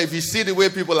you go there, if you see the way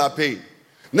people are paying.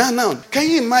 Now, can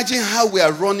you imagine how we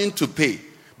are running to pay?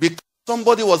 Because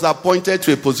somebody was appointed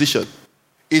to a position.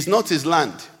 It's not his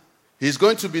land. He's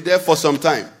going to be there for some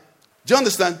time. Do you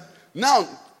understand? Now,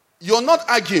 you're not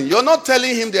arguing. You're not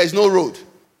telling him there is no road.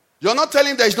 You're not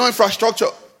telling him there is no infrastructure.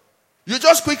 You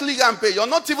just quickly go and pay. You're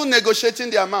not even negotiating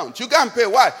the amount. You go and pay.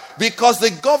 Why? Because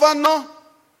the governor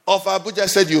of Abuja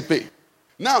said you pay.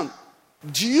 Now,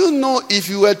 do you know if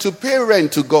you were to pay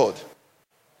rent to God?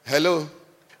 Hello?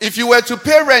 If you were to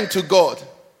pay rent to God,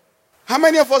 how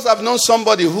many of us have known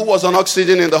somebody who was on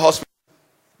oxygen in the hospital?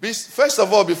 First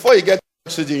of all, before you get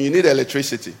oxygen, you need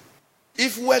electricity.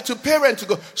 If we were to pay rent to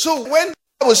God. So when the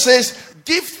Bible says,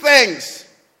 give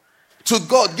thanks to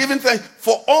God, giving thanks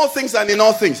for all things and in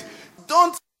all things,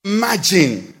 don't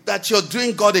imagine that you're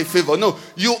doing God a favor. No,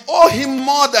 you owe Him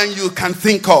more than you can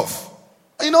think of.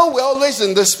 We're always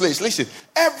in this place. Listen,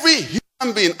 every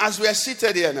human being, as we are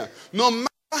seated here now, no matter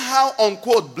how,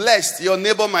 unquote, blessed your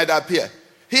neighbor might appear,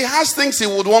 he has things he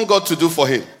would want God to do for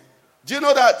him. Do you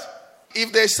know that?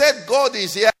 If they said God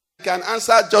is here, He can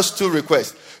answer just 2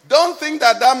 requests. Don't think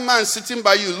that man sitting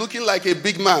by you looking like a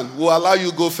big man will allow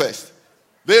you go first.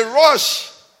 They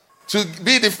rush to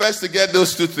be the first to get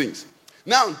those 2 things.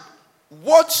 Now,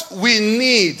 what we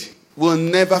need will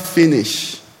never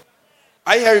finish.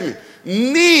 Are you hearing me?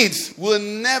 Needs will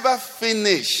never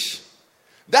finish.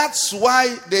 That's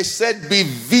why they said be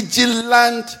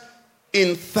vigilant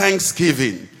in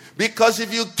thanksgiving. Because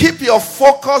if you keep your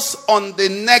focus on the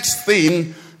next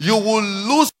thing, you will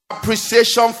lose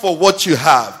appreciation for what you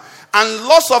have. And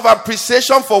loss of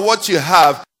appreciation for what you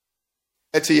have,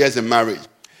 30 years in marriage.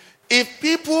 If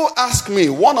people ask me,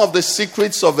 one of the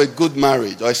secrets of a good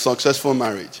marriage or a successful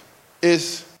marriage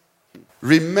is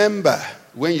remember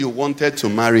when you wanted to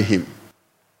marry him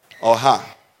or her.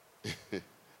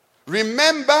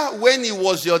 Remember when it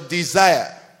was your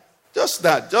desire. Just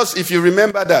that. Just if you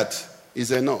remember that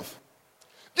is enough.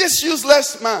 This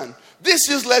useless man, this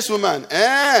useless woman,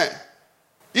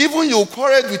 even you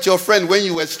quarreled with your friend when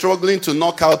you were struggling to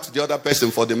knock out the other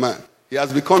person for the man. He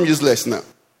has become useless now.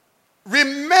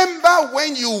 Remember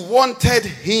when you wanted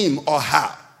him or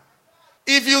her.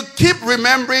 If you keep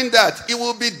remembering that, it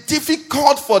will be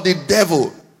difficult for the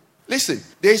devil. Listen,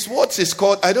 there's what is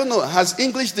called, I don't know, has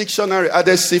English dictionary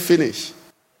added see finish?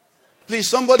 Please,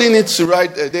 somebody needs to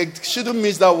write, they shouldn't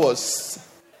miss that word.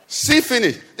 See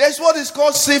finish. There's what is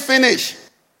called see finish.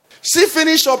 See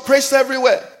finish operates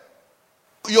everywhere.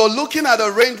 You're looking at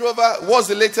a Range Rover, what's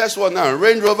the latest one now?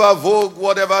 Range Rover, Vogue,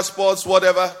 whatever, sports,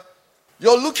 whatever.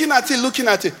 You're looking at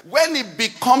it. When it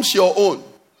becomes your own,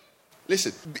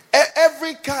 listen,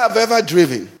 every car I've ever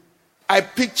driven, I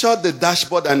pictured the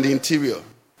dashboard and the interior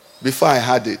before I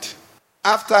had it.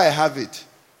 After I have it,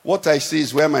 what I see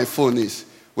is where my phone is,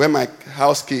 where my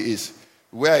house key is,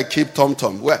 where I keep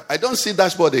TomTom. Where I don't see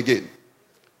dashboard again.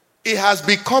 It has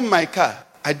become my car.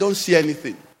 I don't see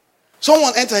anything.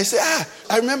 Someone enters, I say,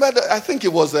 I remember, I think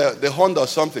it was the Honda or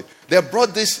something. They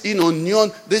brought this,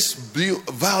 neon, this blue,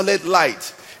 violet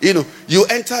light. You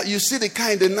enter, you see the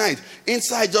car in the night.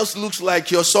 Inside just looks like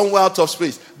you're somewhere out of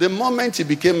space. The moment it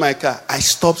became my car, I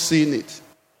stopped seeing it.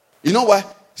 You know why?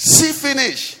 See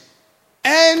finish.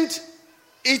 And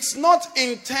it's not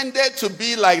intended to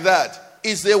be like that.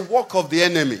 It's a work of the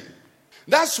enemy.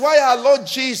 That's why our Lord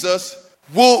Jesus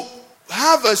will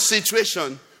have a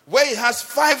situation where he has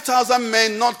 5,000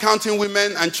 men, not counting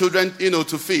women and children,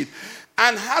 to feed,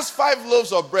 and has 5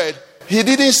 loaves of bread. He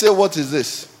didn't say, what is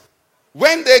this?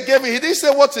 When they gave it, he didn't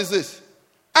say, what is this?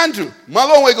 Andrew,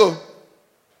 Malone we go.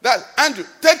 Andrew,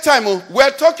 take time.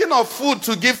 We're talking of food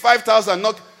to give 5,000,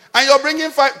 and you're bringing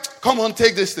 5. Come on,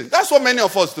 take this thing. That's what many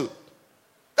of us do.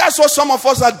 That's what some of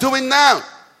us are doing now.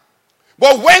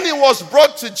 But when it was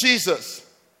brought to Jesus,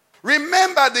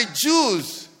 remember the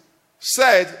Jews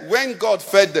said when God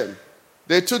fed them,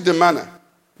 they took the manna.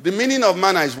 The meaning of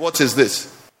manna is, what is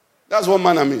this? That's what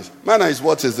manna means. Manna is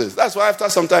what is this? That's why after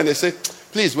some time they say,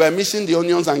 please, we're missing the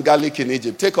onions and garlic in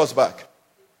Egypt. Take us back.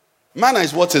 Manna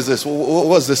is what is this?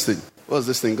 What's this thing? What's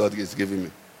this thing God is giving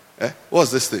me?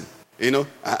 What's this thing? You know,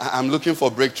 I'm looking for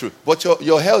breakthrough. But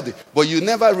you're healthy. But you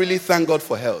never really thank God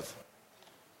for health.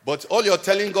 But all you're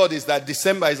telling God is that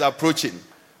December is approaching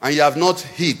and you have not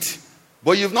hit.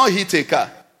 But you've not hit a car.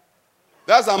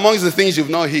 That's amongst the things you've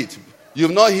not hit.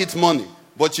 You've not hit money,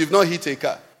 but you've not hit a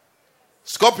car.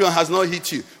 Scorpion has not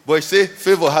hit you, but you say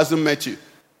favor hasn't met you.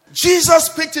 Jesus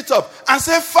picked it up and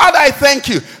said, Father, I thank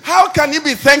you. How can you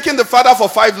be thanking the Father for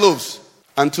 5 loaves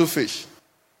and 2 fish?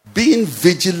 Being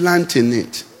vigilant in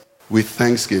it with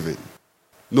thanksgiving.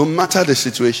 No matter the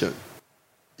situation.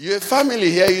 You're a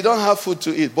family here, you don't have food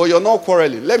to eat, but you're not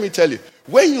quarreling. Let me tell you,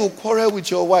 when you quarrel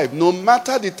with your wife, no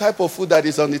matter the type of food that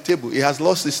is on the table, it has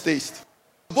lost its taste.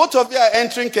 Both of you are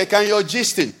entering cake and you're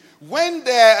gisting. When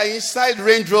they are inside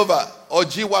Range Rover or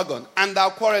G-Wagon and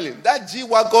they're quarreling, that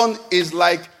G-Wagon is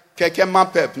like Keke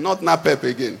Mapep, not Napep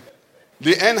again.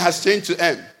 The N has changed to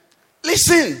M.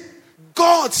 Listen,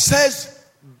 God says,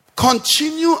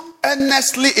 continue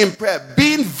earnestly in prayer,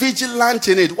 being vigilant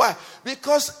in it. Why?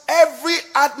 Because every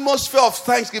atmosphere of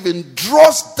thanksgiving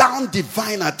draws down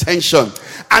divine attention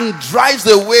and drives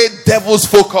away devil's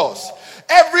focus.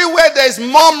 Everywhere there's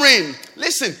murmuring,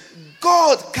 listen,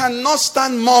 God cannot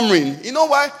stand murmuring. You know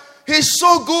why? He's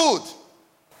so good.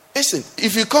 Listen,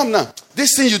 if you come now,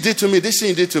 this thing you did to me, this thing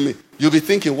you did to me, you'll be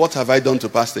thinking, what have I done to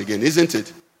Pastor again? Isn't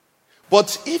it?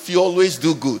 But if you always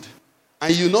do good,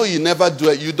 and you know you never do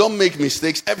it, you don't make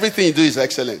mistakes, everything you do is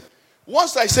excellent.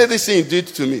 Once I say this thing you did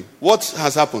to me, what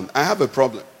has happened? I have a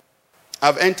problem.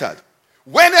 I've entered.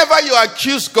 Whenever you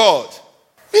accuse God,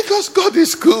 because God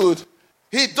is good,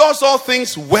 He does all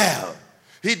things well.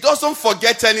 He doesn't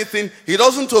forget anything. He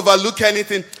doesn't overlook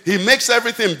anything. He makes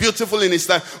everything beautiful in His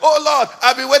time. Oh Lord,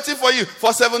 I've been waiting for you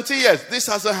for 70 years. This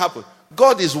hasn't happened.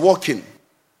 God is working.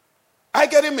 I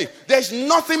get it, me. There's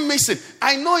nothing missing.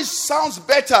 I know it sounds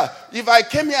better if I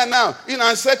came here now,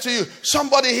 and said to you,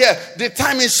 somebody here, the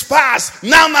time is past.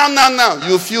 Now.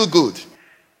 You feel good.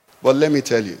 But let me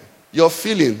tell you, your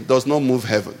feeling does not move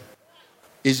heaven.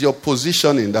 It's your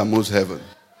positioning that moves heaven.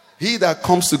 He that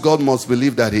comes to God must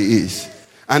believe that He is.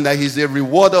 And that He's a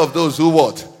rewarder of those who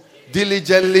what?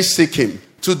 Diligently seek Him.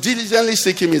 To diligently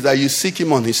seek Him is that you seek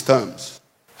Him on His terms.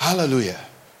 Hallelujah.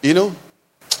 You know?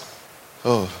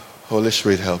 Oh, Holy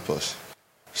Spirit, help us.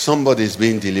 Somebody is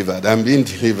being delivered. I'm being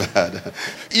delivered.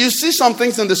 You see some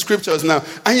things in the scriptures now,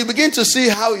 and you begin to see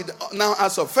how it now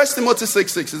adds up. 1 Timothy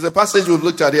 6:6 is a passage we've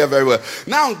looked at here very well.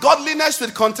 Now, godliness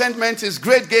with contentment is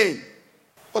great gain.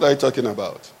 What are you talking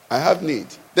about? I have need.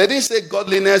 They didn't say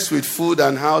godliness with food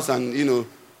and house and,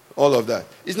 all of that.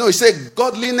 It said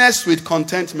godliness with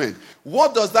contentment.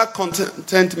 What does that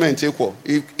contentment equal?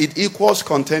 It equals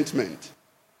contentment.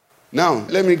 Now,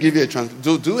 let me give you a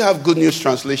translation. Do we have Good News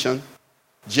Translation?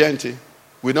 GNT?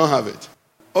 We don't have it.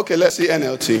 Okay, let's see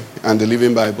NLT and the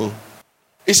Living Bible.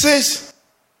 It says,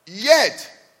 yet,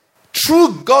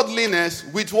 true godliness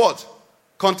with what?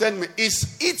 Contentment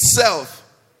is itself.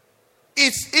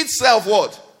 It's itself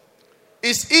what?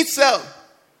 It's itself.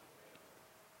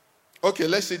 Okay,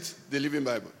 let's see the Living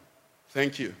Bible.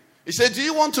 Thank you. It said, do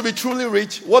you want to be truly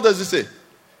rich? What does it say?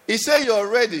 It said you're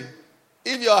ready.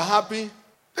 If you're happy,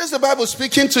 there's the Bible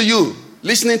speaking to you,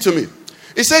 listening to me.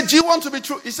 It said, do you want to be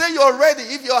true? It said you're ready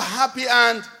if you're happy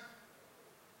and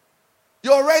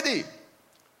you're ready.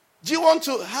 Do you want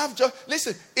to have joy?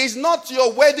 Listen, it's not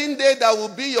your wedding day that will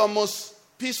be your most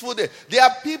peaceful day. There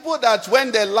are people that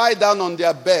when they lie down on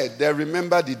their bed, they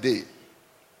remember the day.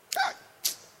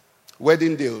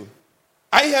 Wedding day.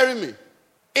 Are you hearing me?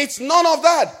 It's none of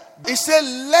that. It said,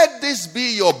 let this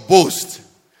be your boast.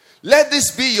 Let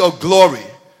this be your glory.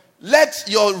 Let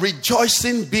your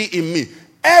rejoicing be in me.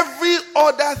 Every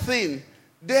other thing,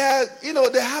 they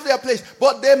have their place.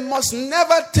 But they must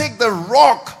never take the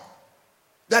rock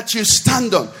that you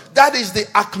stand on. That is the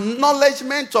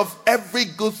acknowledgement of every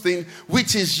good thing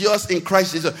which is yours in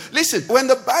Christ Jesus. Listen, when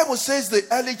the Bible says the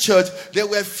early church, they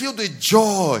were filled with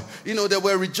joy. They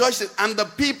were rejoicing. And the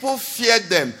people feared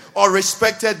them or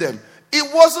respected them.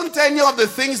 It wasn't any of the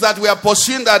things that we are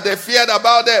pursuing that they feared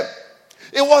about them.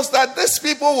 It was that these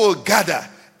people will gather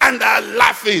and are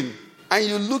laughing. And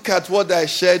you look at what they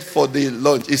shared for the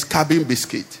lunch. It's cabin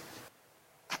biscuit.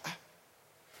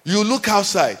 You look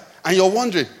outside and you're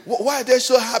wondering, why are they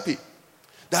so happy?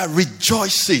 They're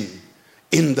rejoicing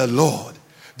in the Lord.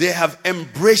 They have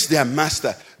embraced their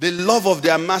master. The love of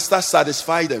their master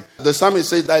satisfies them. The psalmist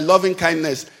says, thy loving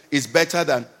kindness is better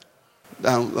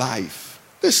than life.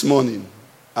 This morning,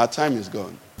 our time is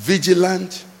gone.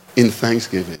 Vigilant in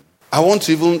thanksgiving. I want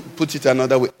to even put it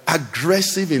another way.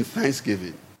 Aggressive in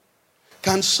thanksgiving.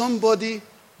 Can somebody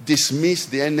dismiss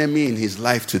the enemy in his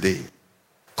life today?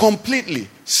 Completely.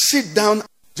 Sit down.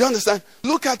 Do you understand?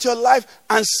 Look at your life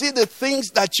and see the things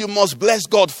that you must bless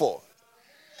God for.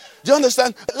 Do you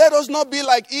understand? Let us not be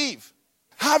like Eve,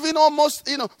 having almost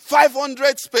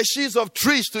 500 species of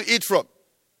trees to eat from,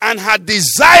 and her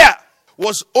desire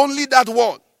was only that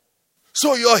one.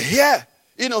 So you're here,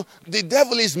 the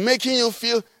devil is making you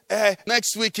feel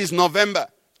next week is November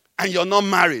and you're not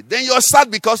married. Then you're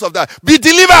sad because of that. Be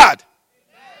delivered.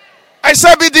 I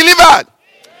said be delivered.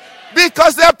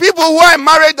 Because there are people who are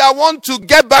married that want to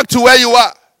get back to where you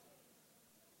are.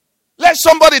 Let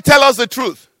somebody tell us the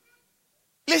truth.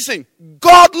 Listen,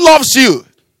 God loves you.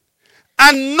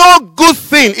 And no good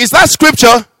thing, is that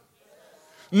scripture?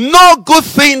 No good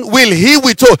thing will he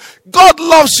withhold. God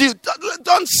loves you.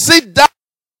 Don't sit down.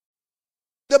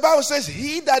 The Bible says,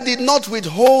 he that did not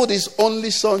withhold his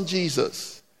only son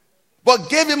Jesus, but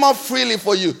gave him up freely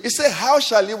for you. He said, how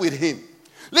shall he with him?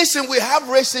 Listen, we have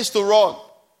races to run.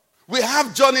 We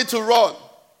have journey to run.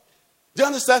 Do you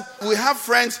understand? We have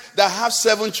friends that have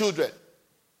 7 children.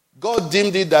 God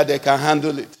deemed it that they can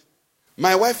handle it.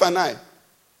 My wife and I,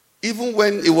 even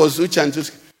when it was Uche and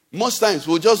Tusk, most times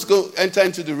we'll just go enter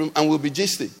into the room and we'll be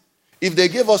gisting. If they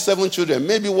gave us 7 children,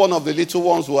 maybe one of the little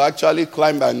ones will actually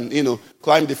climb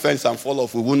the fence and fall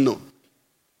off. We wouldn't know.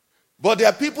 But there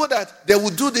are people that they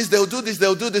will do this, they will do this, they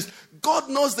will do this. God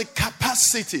knows the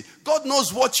capacity. God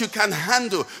knows what you can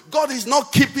handle. God is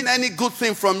not keeping any good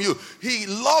thing from you. He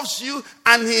loves you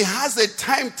and he has a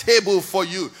timetable for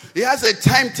you. He has a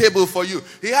timetable for you.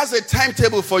 He has a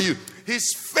timetable for you.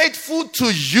 He's faithful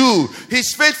to you.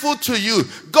 He's faithful to you.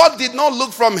 God did not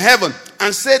look from heaven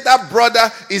and say that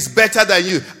brother is better than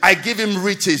you. I give him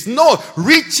riches. No,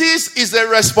 riches is a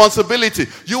responsibility.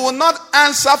 You will not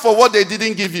answer for what they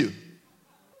didn't give you.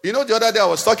 The other day I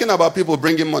was talking about people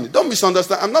bringing money. Don't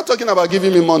misunderstand. I'm not talking about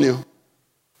giving me money.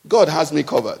 God has me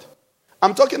covered.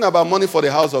 I'm talking about money for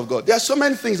the house of God. There are so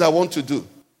many things I want to do.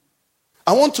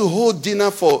 I want to hold dinner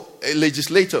for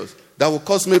legislators that will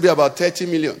cost maybe about 30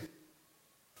 million.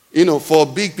 For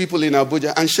big people in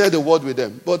Abuja and share the word with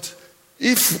them. But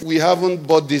if we haven't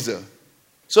bought diesel,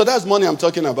 so that's money I'm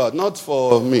talking about, not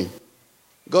for me.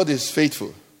 God is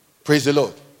faithful. Praise the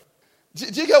Lord. Do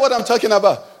you get what I'm talking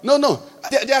about? No.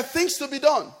 There are things to be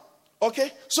done. Okay?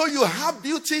 So you have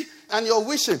beauty and you're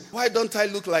wishing, why don't I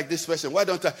look like this person? Why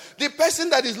don't I? The person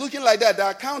that is looking like that,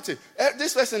 they're counting.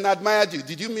 This person admired you.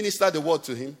 Did you minister the word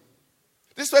to him?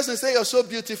 This person say you're so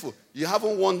beautiful. You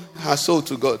haven't won her soul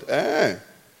to God.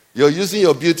 You're using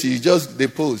your beauty. You just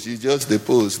depose.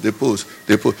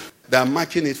 They're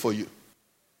marking it for you.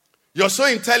 You're so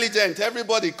intelligent.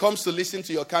 Everybody comes to listen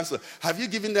to your counsel. Have you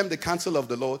given them the counsel of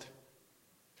the Lord?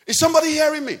 Is somebody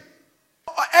hearing me?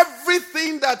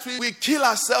 Everything that we kill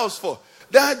ourselves for,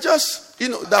 they are just,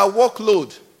 that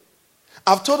workload.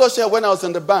 I've told us here when I was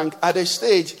in the bank, at a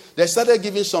stage, they started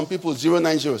giving some people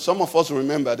 090. Some of us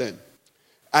remember then.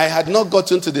 I had not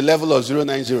gotten to the level of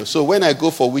 090. So when I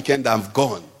go for weekend, I'm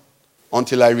gone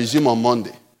until I resume on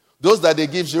Monday. Those that they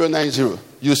give 090,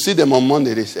 you see them on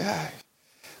Monday, they say,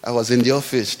 I was in the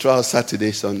office throughout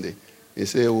Saturday, Sunday. They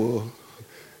say, whoa,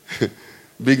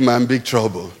 big man, big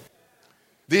trouble.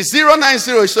 The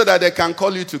 090 is so that they can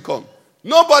call you to come.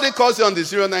 Nobody calls you on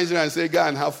the 090 and say, go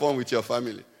and have fun with your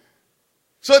family.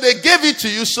 So they gave it to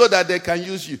you so that they can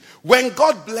use you. When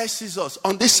God blesses us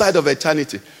on this side of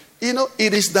eternity,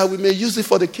 it is that we may use it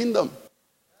for the kingdom.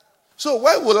 So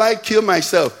why would I kill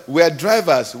myself? We're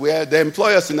drivers. We're the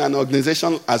employers in an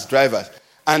organization as drivers.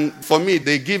 And for me,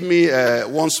 they give me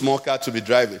one small car to be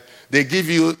driving. They give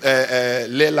you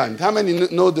Leyland. How many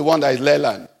know the one that is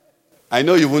Leyland? I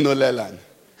know you won't know Leyland.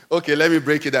 Okay, let me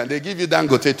break it down. They give you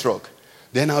Dangote truck.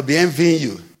 Then I'll be envying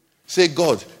you. Say,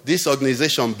 God, this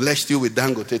organization blessed you with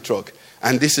Dangote truck.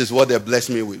 And this is what they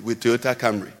blessed me with Toyota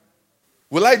Camry.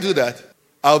 Will I do that?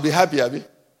 I'll be happy, Abby.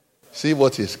 See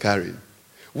what he's carrying.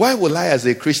 Why will I, as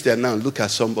a Christian now, look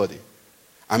at somebody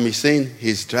and be saying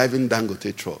he's driving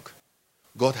Dangote truck?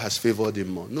 God has favored him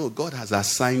more. No, God has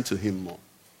assigned to him more.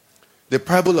 The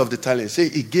parable of the talents say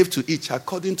he gave to each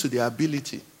according to their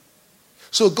ability.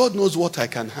 So God knows what I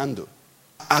can handle.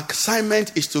 Our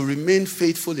assignment is to remain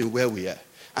faithful in where we are.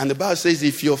 And the Bible says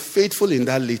if you're faithful in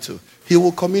that little, he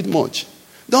will commit much.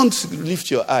 Don't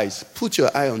lift your eyes. Put your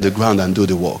eye on the ground and do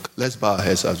the work. Let's bow our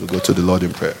heads as we go to the Lord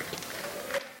in prayer.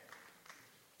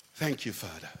 Thank you,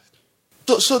 Father.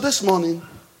 So this morning,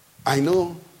 I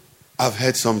know I've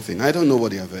heard something. I don't know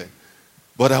what you have heard.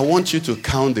 But I want you to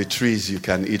count the trees you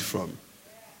can eat from.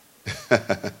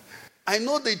 I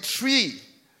know the tree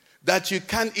that you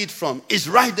can't eat from is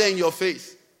right there in your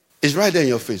face. It's right there in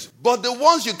your face. But the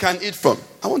ones you can eat from,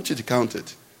 I want you to count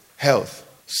it. Health,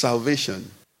 salvation,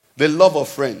 the love of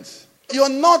friends. You're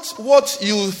not what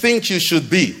you think you should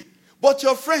be, but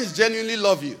your friends genuinely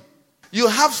love you. You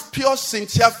have pure,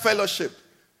 sincere fellowship.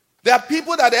 There are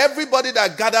people that everybody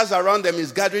that gathers around them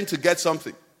is gathering to get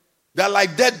something. They're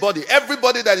like dead body.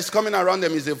 Everybody that is coming around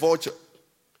them is a vulture.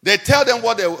 They tell them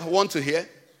what they want to hear.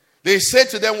 They say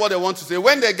to them what they want to say.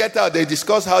 When they get out, they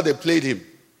discuss how they played him.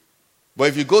 But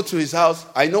if you go to his house,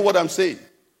 I know what I'm saying.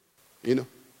 You know.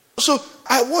 So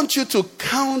I want you to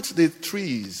count the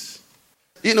trees.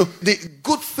 You know, the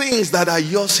good things that are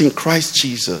yours in Christ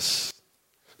Jesus.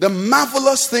 The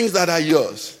marvelous things that are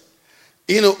yours.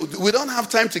 You know, we don't have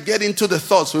time to get into the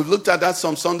thoughts. We've looked at that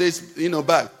some Sundays,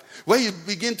 back. Where you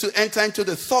begin to enter into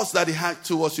the thoughts that he had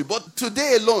towards you. But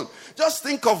today alone, just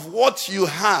think of what you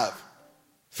have.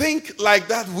 Think like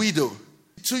that widow.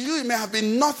 To you, it may have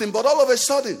been nothing, but all of a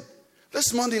sudden,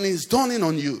 this morning is dawning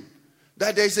on you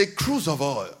that there's a cruise of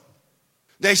oil.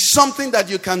 There's something that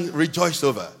you can rejoice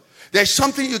over. There's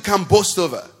something you can boast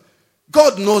over.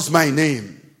 God knows my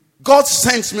name. God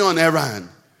sent me on errand.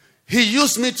 He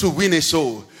used me to win a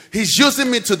soul. He's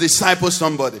using me to disciple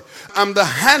somebody. I'm the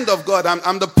hand of God.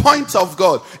 I'm the point of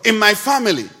God in my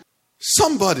family.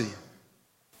 Somebody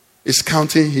is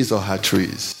counting his or her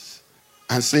trees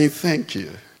and saying, thank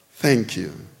you, thank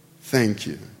you, thank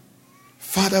you.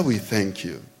 Father, we thank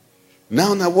you.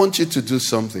 Now I want you to do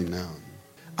something now.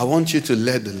 I want you to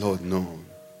let the Lord know.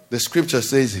 The scripture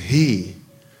says, he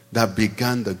that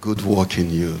began the good work in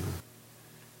you,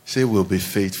 say, will be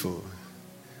faithful.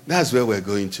 That's where we're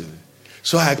going to.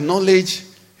 So I acknowledge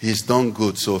he's done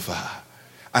good so far.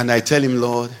 And I tell him,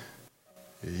 Lord,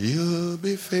 you'll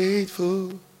be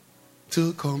faithful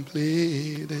to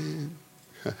complete it.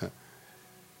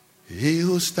 He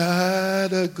who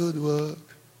started a good work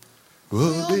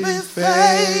will be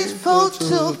faithful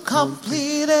to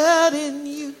complete it in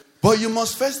you. But you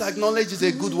must first acknowledge it's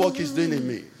a good work he's doing in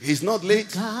me. He's not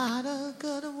late.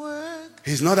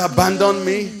 He's not abandoned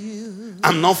me.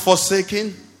 I'm not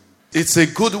forsaken. It's a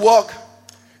good work.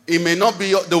 It may not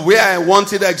be the way I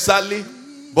want it exactly,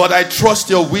 but I trust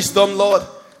your wisdom, Lord.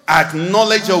 I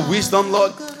acknowledge your wisdom,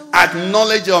 Lord. I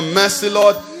acknowledge your mercy,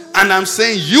 Lord. And I'm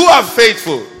saying you are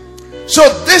faithful. So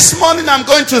this morning I'm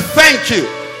going to thank you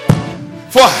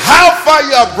for how far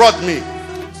you have brought me.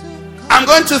 I'm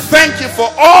going to thank you for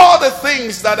all the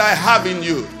things that I have in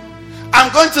you. I'm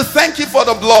going to thank you for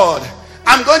the blood.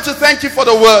 I'm going to thank you for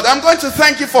the word. I'm going to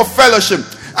thank you for fellowship.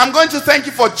 I'm going to thank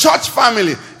you for church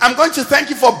family. I'm going to thank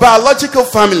you for biological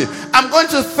family. I'm going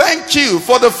to thank you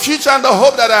for the future and the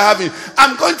hope that I have in you.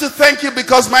 I'm going to thank you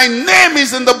because my name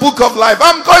is in the book of life.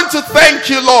 I'm going to thank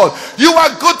you, Lord. You are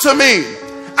good to me.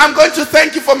 I'm going to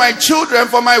thank you for my children,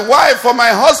 for my wife, for my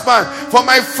husband, for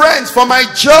my friends, for my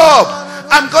job.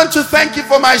 I'm going to thank you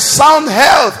for my sound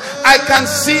health. I can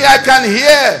see, I can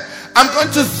hear. I'm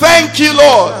going to thank you,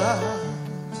 Lord.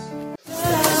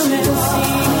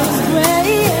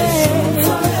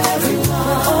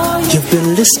 You've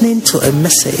been listening to a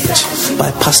message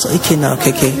by Pastor Ikenna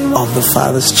of the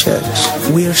Father's Church.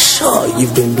 We are sure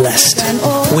you've been blessed.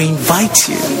 We invite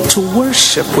you to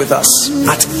worship with us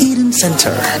at Eden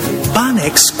Center,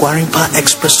 Banex Gwarimpa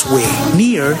Expressway,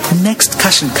 near Next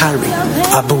Cash and Carry,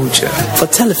 Abuja. For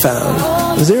telephone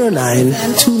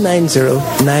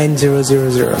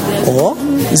 09-290-9000 or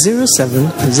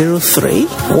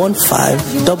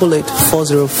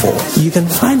 0703-1588-404. You can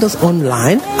find us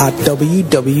online at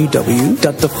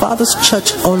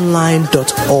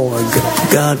www.thefatherschurchonline.org.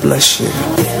 God bless you.